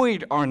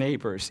avoid our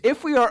neighbors,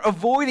 if we are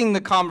avoiding the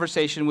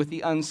conversation with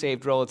the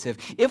unsaved relative,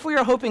 if we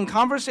are hoping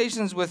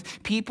conversations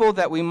with people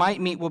that we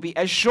might meet will be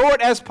as short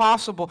as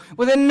possible,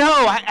 well then no,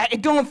 I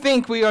don't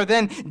think we are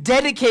then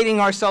dedicating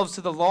ourselves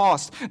to the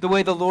lost the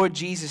way the Lord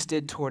Jesus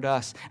did toward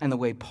us and the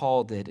way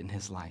Paul did in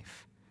his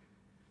life.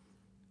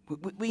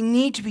 We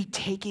need to be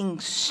taking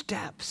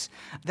steps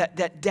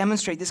that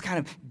demonstrate this kind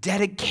of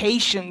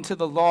dedication to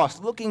the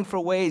lost, looking for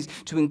ways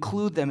to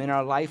include them in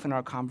our life and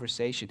our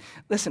conversation.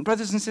 Listen,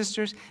 brothers and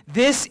sisters,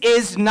 this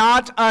is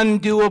not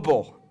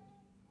undoable.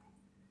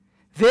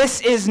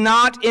 This is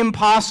not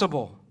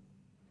impossible.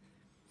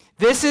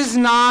 This is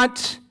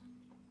not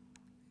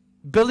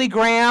Billy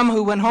Graham,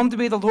 who went home to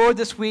be the Lord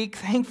this week.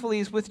 Thankfully,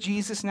 he's with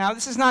Jesus now.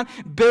 This is not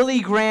Billy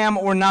Graham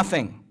or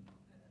nothing.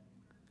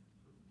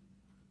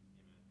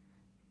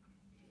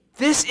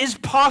 This is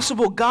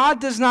possible.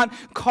 God does not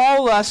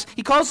call us,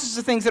 he calls us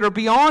to things that are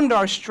beyond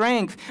our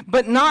strength,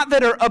 but not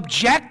that are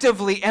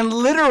objectively and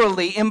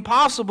literally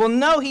impossible.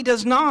 No, he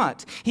does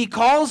not. He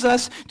calls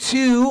us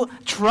to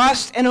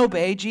trust and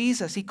obey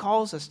Jesus. He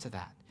calls us to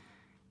that.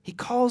 He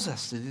calls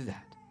us to do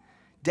that.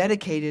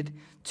 Dedicated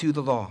to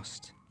the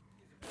lost.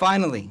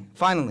 Finally,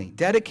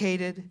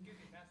 dedicated.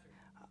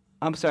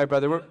 I'm sorry,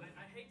 brother. I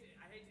hate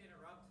to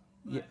interrupt,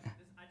 but Yeah.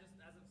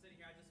 as I'm sitting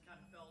here, I just kind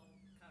of felt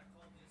kind of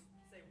called to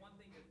just say one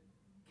thing to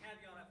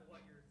caveat after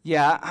what you're...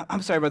 Yeah,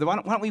 I'm sorry, brother. Why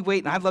don't we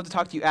wait? And I'd love to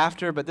talk to you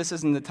after, but this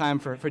isn't the time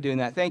for doing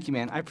that. Thank you,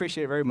 man. I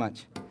appreciate it very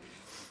much.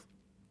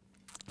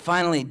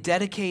 Finally,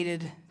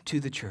 dedicated to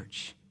the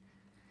church.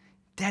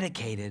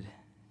 Dedicated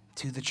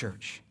to the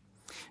church.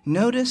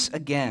 Notice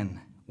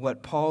again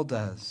what Paul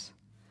does.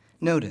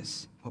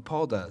 Notice what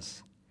Paul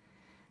does.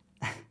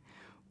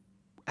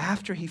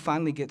 After he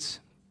finally gets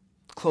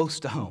close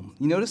to home.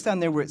 You notice down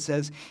there where it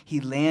says he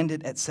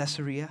landed at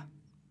Caesarea?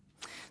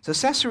 So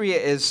Caesarea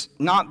is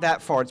not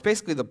that far. It's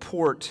basically the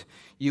port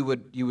you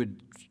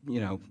would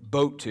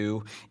boat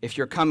to if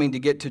you're coming to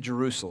get to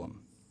Jerusalem.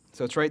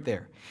 So it's right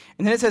there.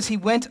 And then it says he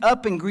went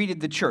up and greeted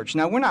the church.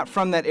 Now, we're not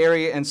from that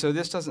area, and so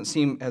this doesn't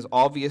seem as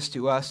obvious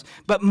to us.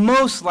 But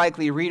most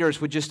likely readers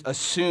would just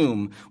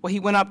assume, well, he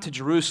went up to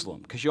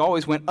Jerusalem, because you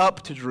always went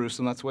up to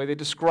Jerusalem. That's the way they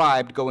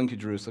described going to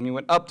Jerusalem. He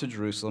went up to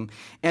Jerusalem.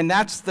 And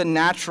that's the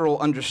natural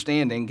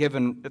understanding,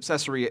 given that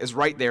Caesarea is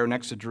right there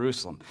next to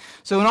Jerusalem.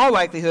 So in all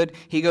likelihood,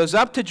 he goes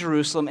up to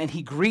Jerusalem, and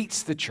he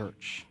greets the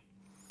church.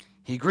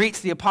 He greets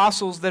the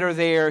apostles that are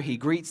there. He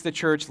greets the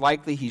church.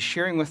 Likely he's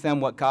sharing with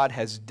them what God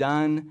has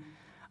done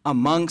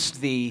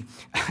amongst the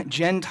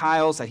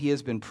Gentiles that he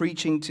has been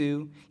preaching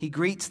to. He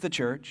greets the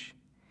church.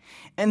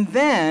 And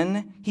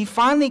then he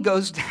finally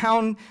goes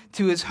down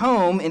to his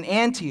home in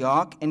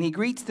Antioch, and he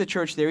greets the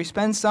church there. He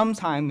spends some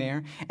time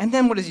there. And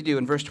then what does he do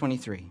in verse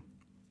 23?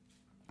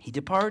 He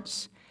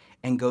departs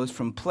and goes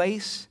from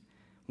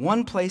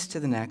one place to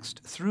the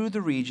next, through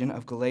the region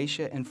of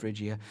Galatia and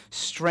Phrygia,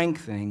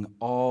 strengthening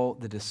all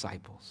the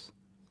disciples.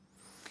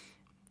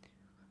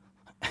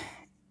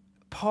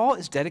 Paul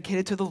is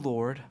dedicated to the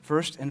Lord,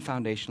 first and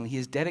foundationally. He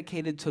is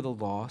dedicated to the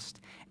lost,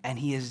 and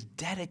he is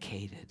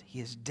dedicated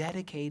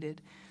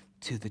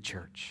to the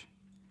church.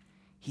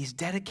 He's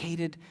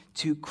dedicated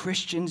to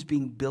Christians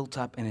being built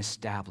up and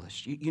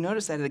established. You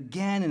notice that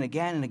again and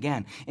again and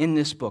again in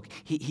this book.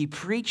 He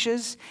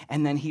preaches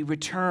and then he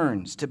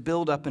returns to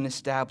build up and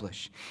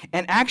establish.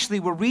 And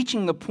actually, we're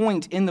reaching the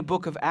point in the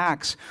book of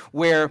Acts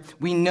where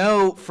we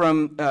know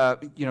from,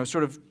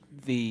 sort of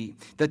the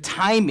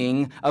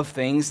timing of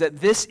things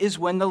that this is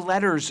when the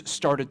letters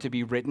started to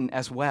be written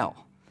as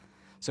well.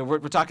 So we're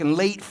talking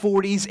late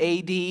 40s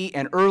AD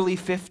and early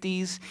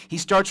 50s. He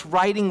starts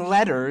writing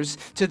letters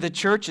to the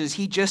churches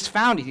he just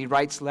founded. He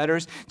writes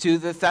letters to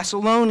the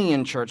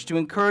Thessalonian church to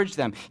encourage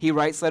them. He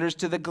writes letters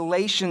to the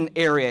Galatian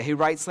area. He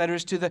writes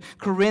letters to the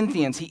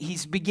Corinthians.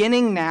 He's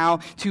beginning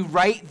now to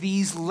write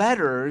these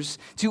letters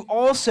to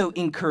also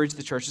encourage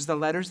the churches, the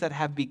letters that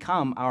have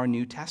become our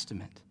New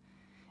Testament.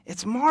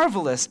 It's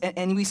marvelous,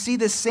 and we see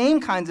the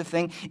same kinds of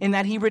thing in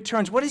that he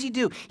returns. What does he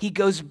do? He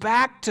goes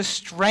back to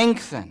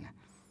strengthen.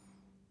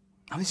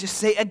 Let me just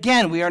say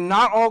again, we are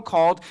not all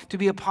called to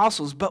be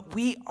apostles, but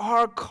we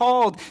are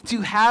called to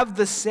have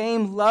the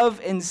same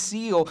love and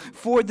zeal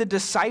for the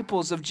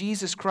disciples of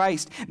Jesus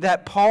Christ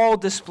that Paul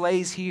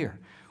displays here.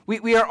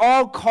 We are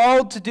all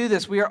called to do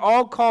this. We are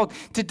all called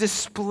to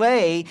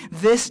display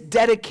this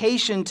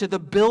dedication to the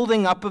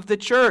building up of the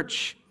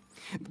church.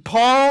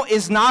 Paul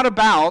is not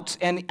about,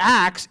 and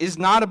Acts is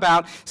not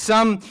about,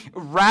 some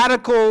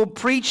radical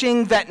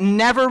preaching that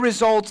never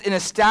results in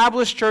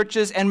established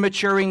churches and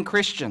maturing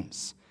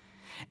Christians.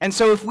 And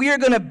so if we are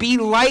going to be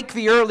like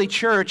the early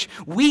church,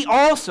 we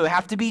also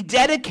have to be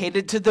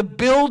dedicated to the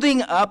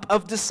building up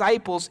of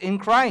disciples in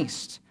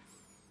Christ.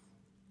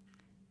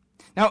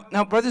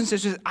 Now, brothers and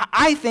sisters,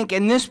 I think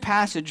in this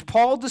passage,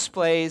 Paul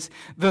displays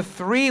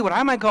what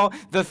I might call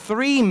the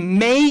three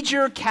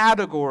major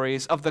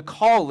categories of the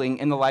calling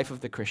in the life of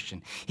the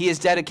Christian. He is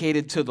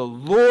dedicated to the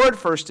Lord,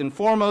 first and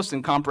foremost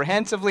and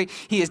comprehensively.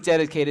 He is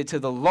dedicated to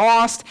the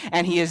lost,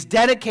 and he is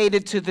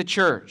dedicated to the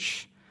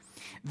church.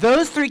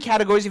 Those three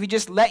categories, if you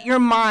just let your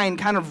mind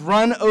kind of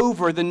run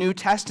over the New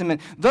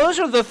Testament, those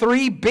are the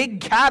three big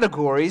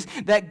categories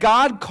that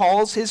God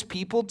calls his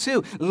people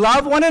to.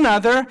 Love one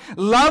another,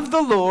 love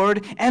the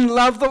Lord, and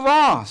love the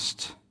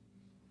lost.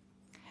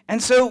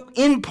 And so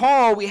in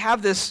Paul, we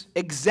have this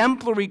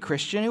exemplary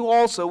Christian who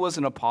also was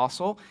an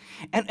apostle,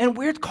 and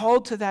we're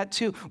called to that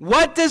too.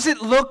 What does it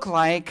look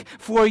like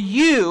for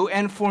you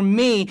and for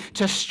me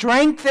to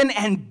strengthen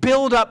and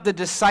build up the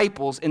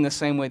disciples in the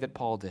same way that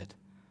Paul did?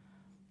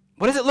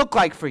 What does it look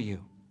like for you?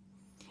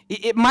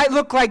 It might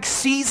look like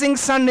seizing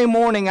Sunday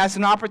morning as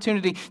an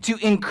opportunity to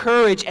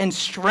encourage and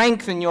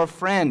strengthen your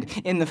friend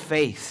in the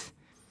faith.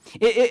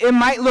 It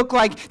might look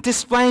like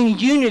displaying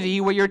unity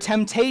where your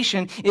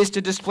temptation is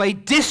to display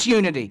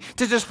disunity,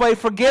 to display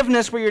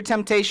forgiveness where your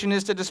temptation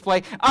is to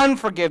display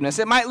unforgiveness.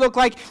 It might look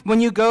like when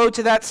you go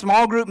to that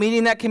small group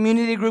meeting, that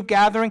community group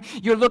gathering,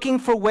 you're looking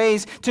for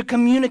ways to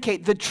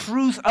communicate the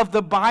truth of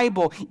the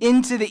Bible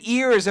into the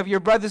ears of your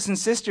brothers and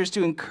sisters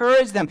to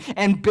encourage them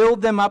and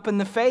build them up in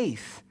the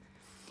faith.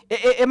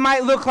 It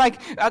might look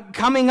like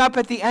coming up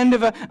at the end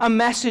of a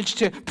message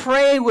to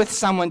pray with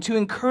someone, to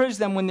encourage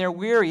them when they're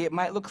weary. It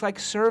might look like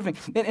serving.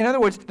 In other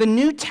words, the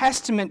New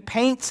Testament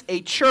paints a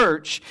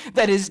church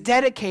that is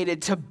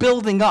dedicated to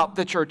building up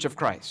the church of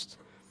Christ.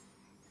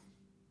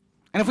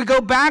 And if we go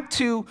back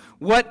to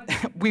what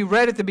we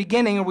read at the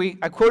beginning,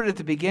 I quoted at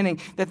the beginning,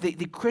 that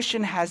the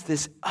Christian has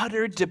this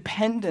utter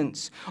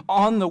dependence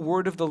on the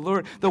word of the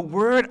Lord. The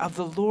word of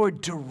the Lord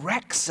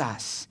directs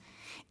us.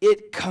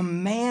 It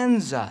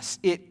commands us,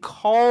 it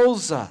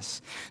calls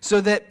us, so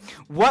that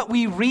what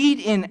we read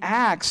in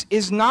Acts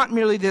is not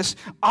merely this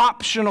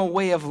optional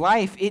way of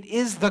life, it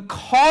is the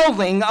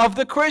calling of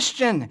the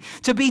Christian.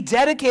 To be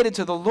dedicated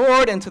to the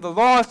Lord and to the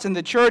lost and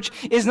the church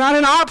is not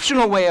an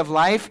optional way of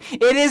life,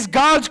 it is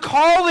God's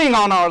calling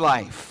on our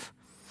life.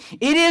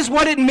 It is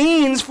what it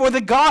means for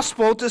the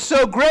gospel to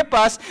so grip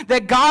us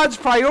that God's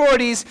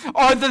priorities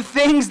are the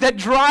things that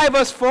drive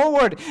us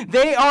forward.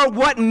 They are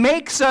what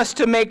makes us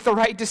to make the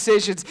right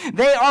decisions.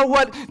 They are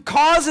what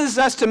causes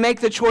us to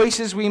make the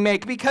choices we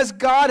make, because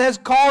God has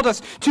called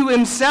us to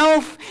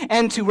himself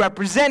and to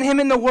represent him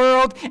in the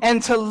world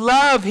and to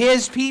love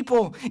his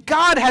people.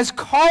 God has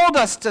called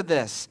us to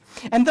this.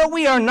 And though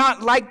we are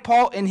not like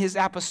Paul in his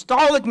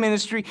apostolic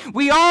ministry,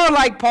 we are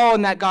like Paul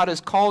in that God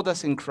has called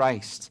us in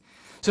Christ.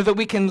 so that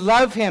we can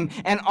love him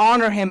and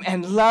honor him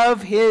and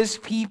love his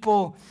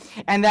people.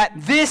 And that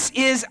this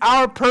is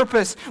our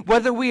purpose,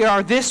 whether we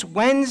are this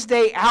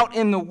Wednesday out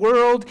in the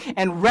world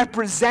and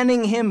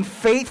representing him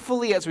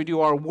faithfully as we do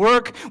our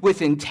work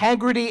with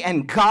integrity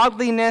and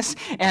godliness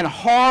and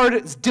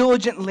hard,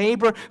 diligent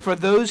labor for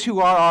those who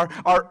are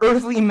our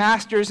earthly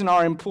masters in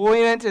our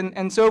employment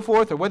and so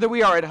forth, or whether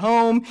we are at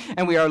home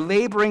and we are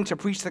laboring to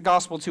preach the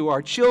gospel to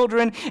our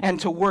children and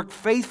to work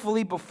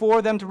faithfully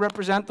before them to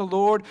represent the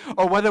Lord,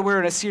 or whether we're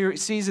in a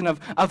season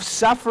of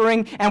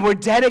suffering and we're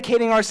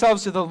dedicating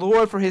ourselves to the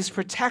Lord for his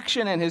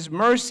protection and his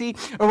mercy,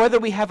 or whether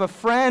we have a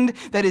friend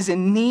that is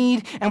in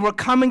need and we're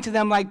coming to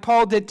them like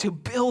Paul did to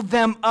build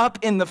them up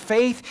in the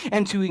faith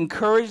and to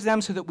encourage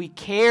them so that we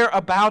care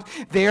about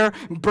their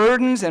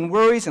burdens and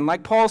worries. And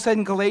like Paul said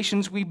in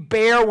Galatians, we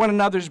bear one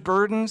another's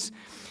burdens.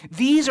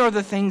 These are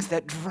the things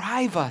that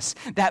drive us,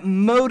 that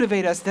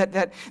motivate us,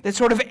 that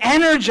sort of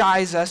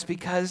energize us,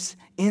 because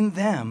in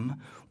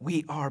them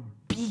we are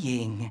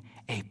being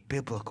a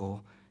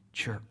biblical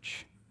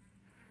church.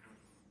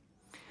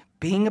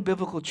 Being a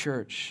biblical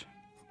church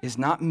is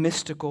not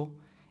mystical.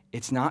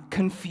 It's not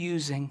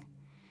confusing.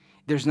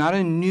 There's not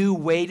a new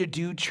way to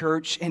do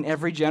church in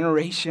every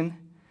generation.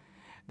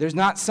 There's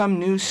not some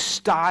new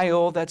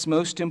style that's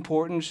most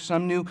important,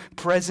 some new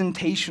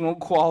presentational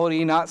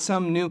quality, not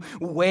some new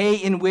way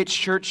in which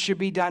church should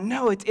be done.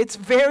 No, it's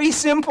very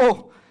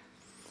simple.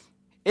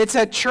 It's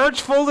a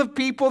church full of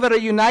people that are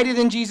united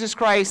in Jesus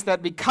Christ,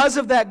 that because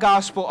of that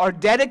gospel are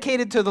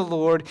dedicated to the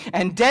Lord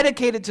and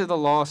dedicated to the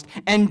lost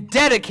and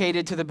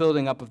dedicated to the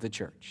building up of the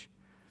church.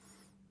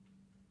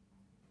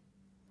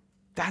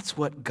 That's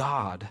what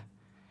God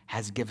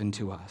has given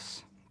to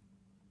us.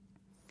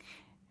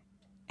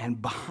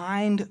 And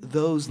behind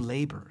those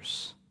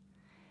labors,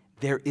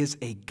 there is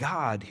a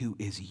God who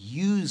is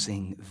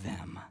using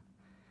them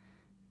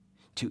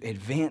to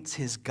advance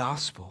his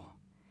gospel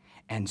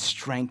and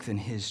strengthen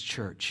his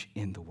church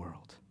in the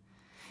world.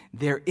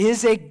 There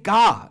is a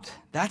God.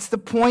 That's the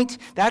point.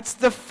 That's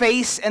the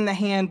face and the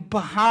hand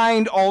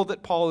behind all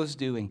that Paul is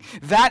doing.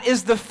 That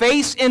is the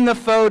face in the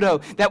photo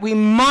that we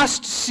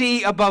must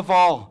see above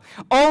all.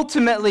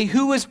 Ultimately,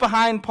 who is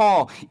behind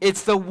Paul?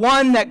 It's the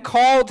one that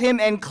called him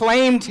and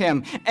claimed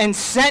him and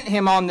sent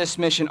him on this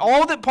mission.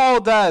 All that Paul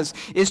does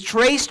is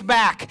traced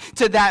back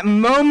to that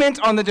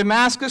moment on the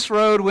Damascus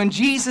Road when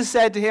Jesus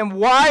said to him,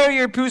 why are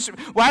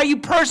you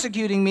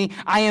persecuting me?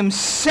 I am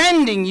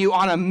sending you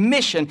on a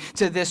mission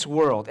to this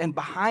world. And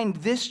behind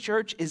this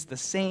church is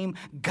the same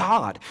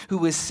God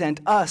who has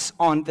sent us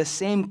on the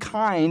same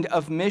kind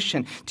of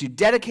mission to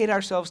dedicate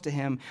ourselves to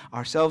him,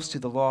 ourselves to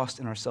the lost,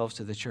 and ourselves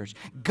to the church.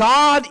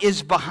 God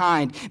is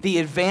behind the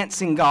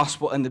advancing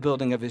gospel and the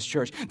building of his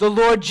church. The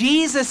Lord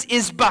Jesus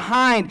is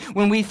behind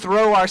when we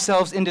throw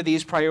ourselves into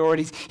these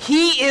priorities.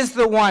 He is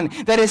the one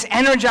that is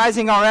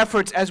energizing our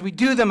efforts as we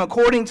do them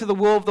according to the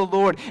will of the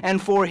Lord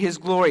and for his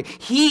glory.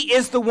 He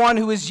is the one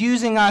who is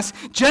using us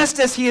just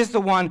as he is the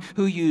one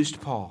who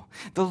used Paul.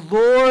 The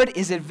Lord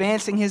is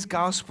advancing his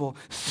gospel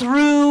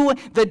through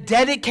the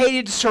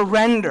dedicated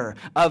surrender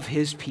of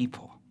his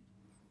people.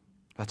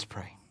 Let's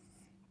pray.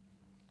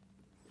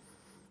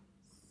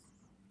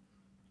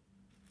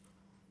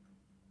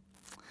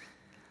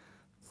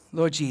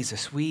 Lord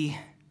Jesus, we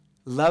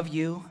love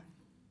you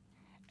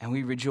and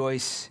we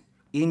rejoice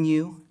in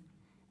you.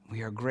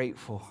 We are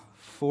grateful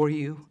for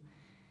you.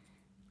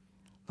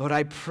 Lord,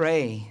 I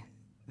pray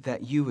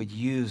that you would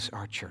use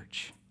our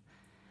church.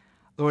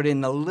 Lord,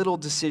 in the little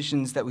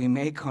decisions that we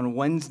make on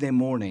Wednesday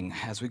morning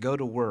as we go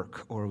to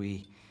work or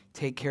we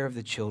take care of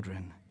the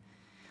children.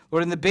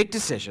 Lord, in the big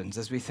decisions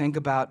as we think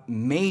about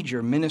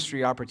major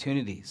ministry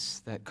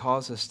opportunities that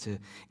cause us to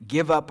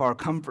give up our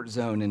comfort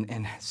zone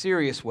in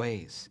serious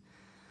ways.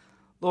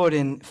 Lord,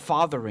 in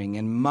fathering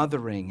and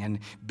mothering and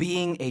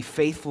being a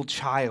faithful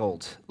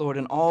child. Lord,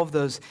 in all of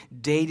those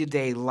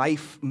day-to-day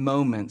life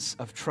moments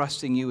of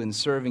trusting you and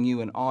serving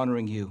you and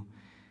honoring you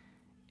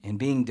and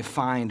being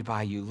defined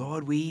by you.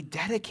 Lord, we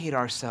dedicate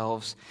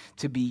ourselves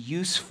to be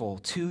useful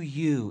to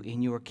you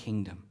in your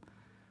kingdom.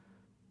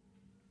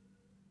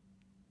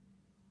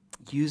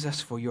 Use us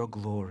for your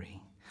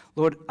glory.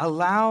 Lord,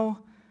 allow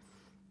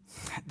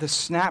the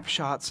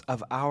snapshots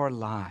of our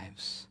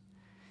lives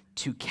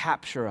to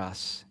capture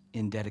us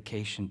in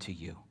dedication to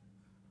you.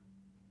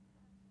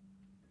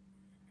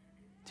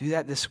 Do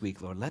that this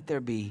week, Lord. Let there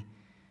be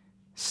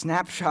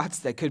snapshots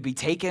that could be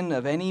taken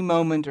of any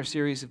moment or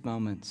series of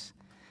moments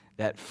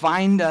that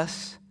find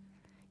us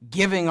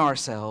giving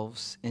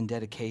ourselves in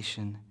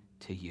dedication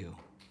to you,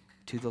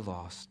 to the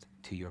lost,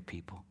 to your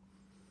people.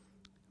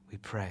 We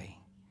pray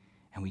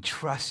and we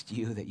trust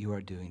you that you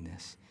are doing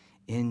this.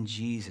 In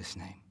Jesus'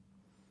 name,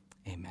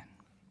 amen.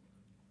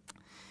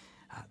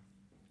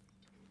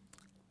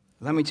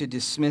 Allow me to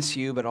dismiss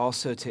you, but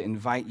also to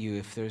invite you,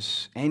 if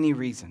there's any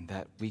reason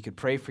that we could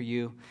pray for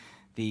you.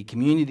 The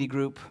community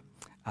group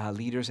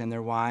leaders and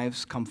their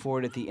wives come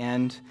forward at the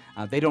end.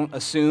 They don't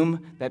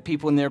assume that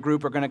people in their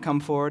group are going to come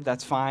forward.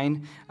 That's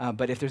fine.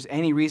 But if there's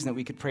any reason that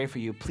we could pray for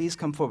you, please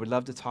come forward. We'd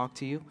love to talk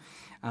to you.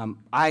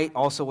 I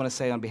also want to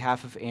say on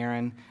behalf of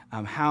Aaron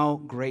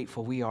how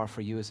grateful we are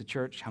for you as a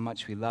church, how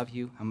much we love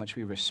you, how much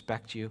we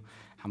respect you,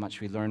 how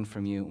much we learn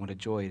from you, and what a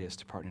joy it is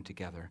to partner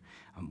together.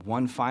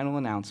 One final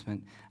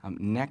announcement.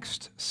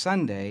 Next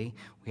Sunday,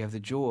 we have the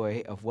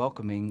joy of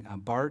welcoming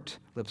Bart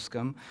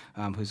Lipscomb,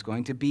 who's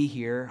going to be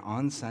here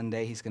on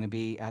Sunday. He's going to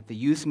be at the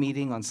youth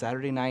meeting on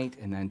Saturday night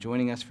and then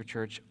joining us for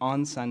church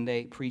on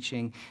Sunday,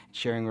 preaching,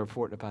 sharing a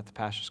report about the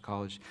Pastor's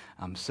College.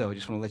 So I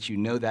just want to let you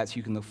know that so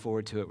you can look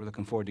forward to it. We're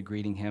looking forward to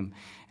greeting him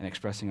and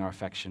expressing our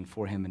affection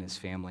for him and his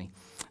family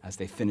as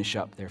they finish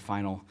up their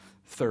final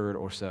third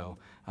or so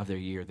of their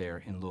year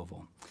there in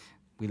Louisville.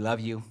 We love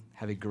you.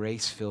 Have a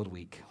grace-filled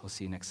week. We'll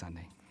see you next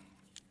Sunday.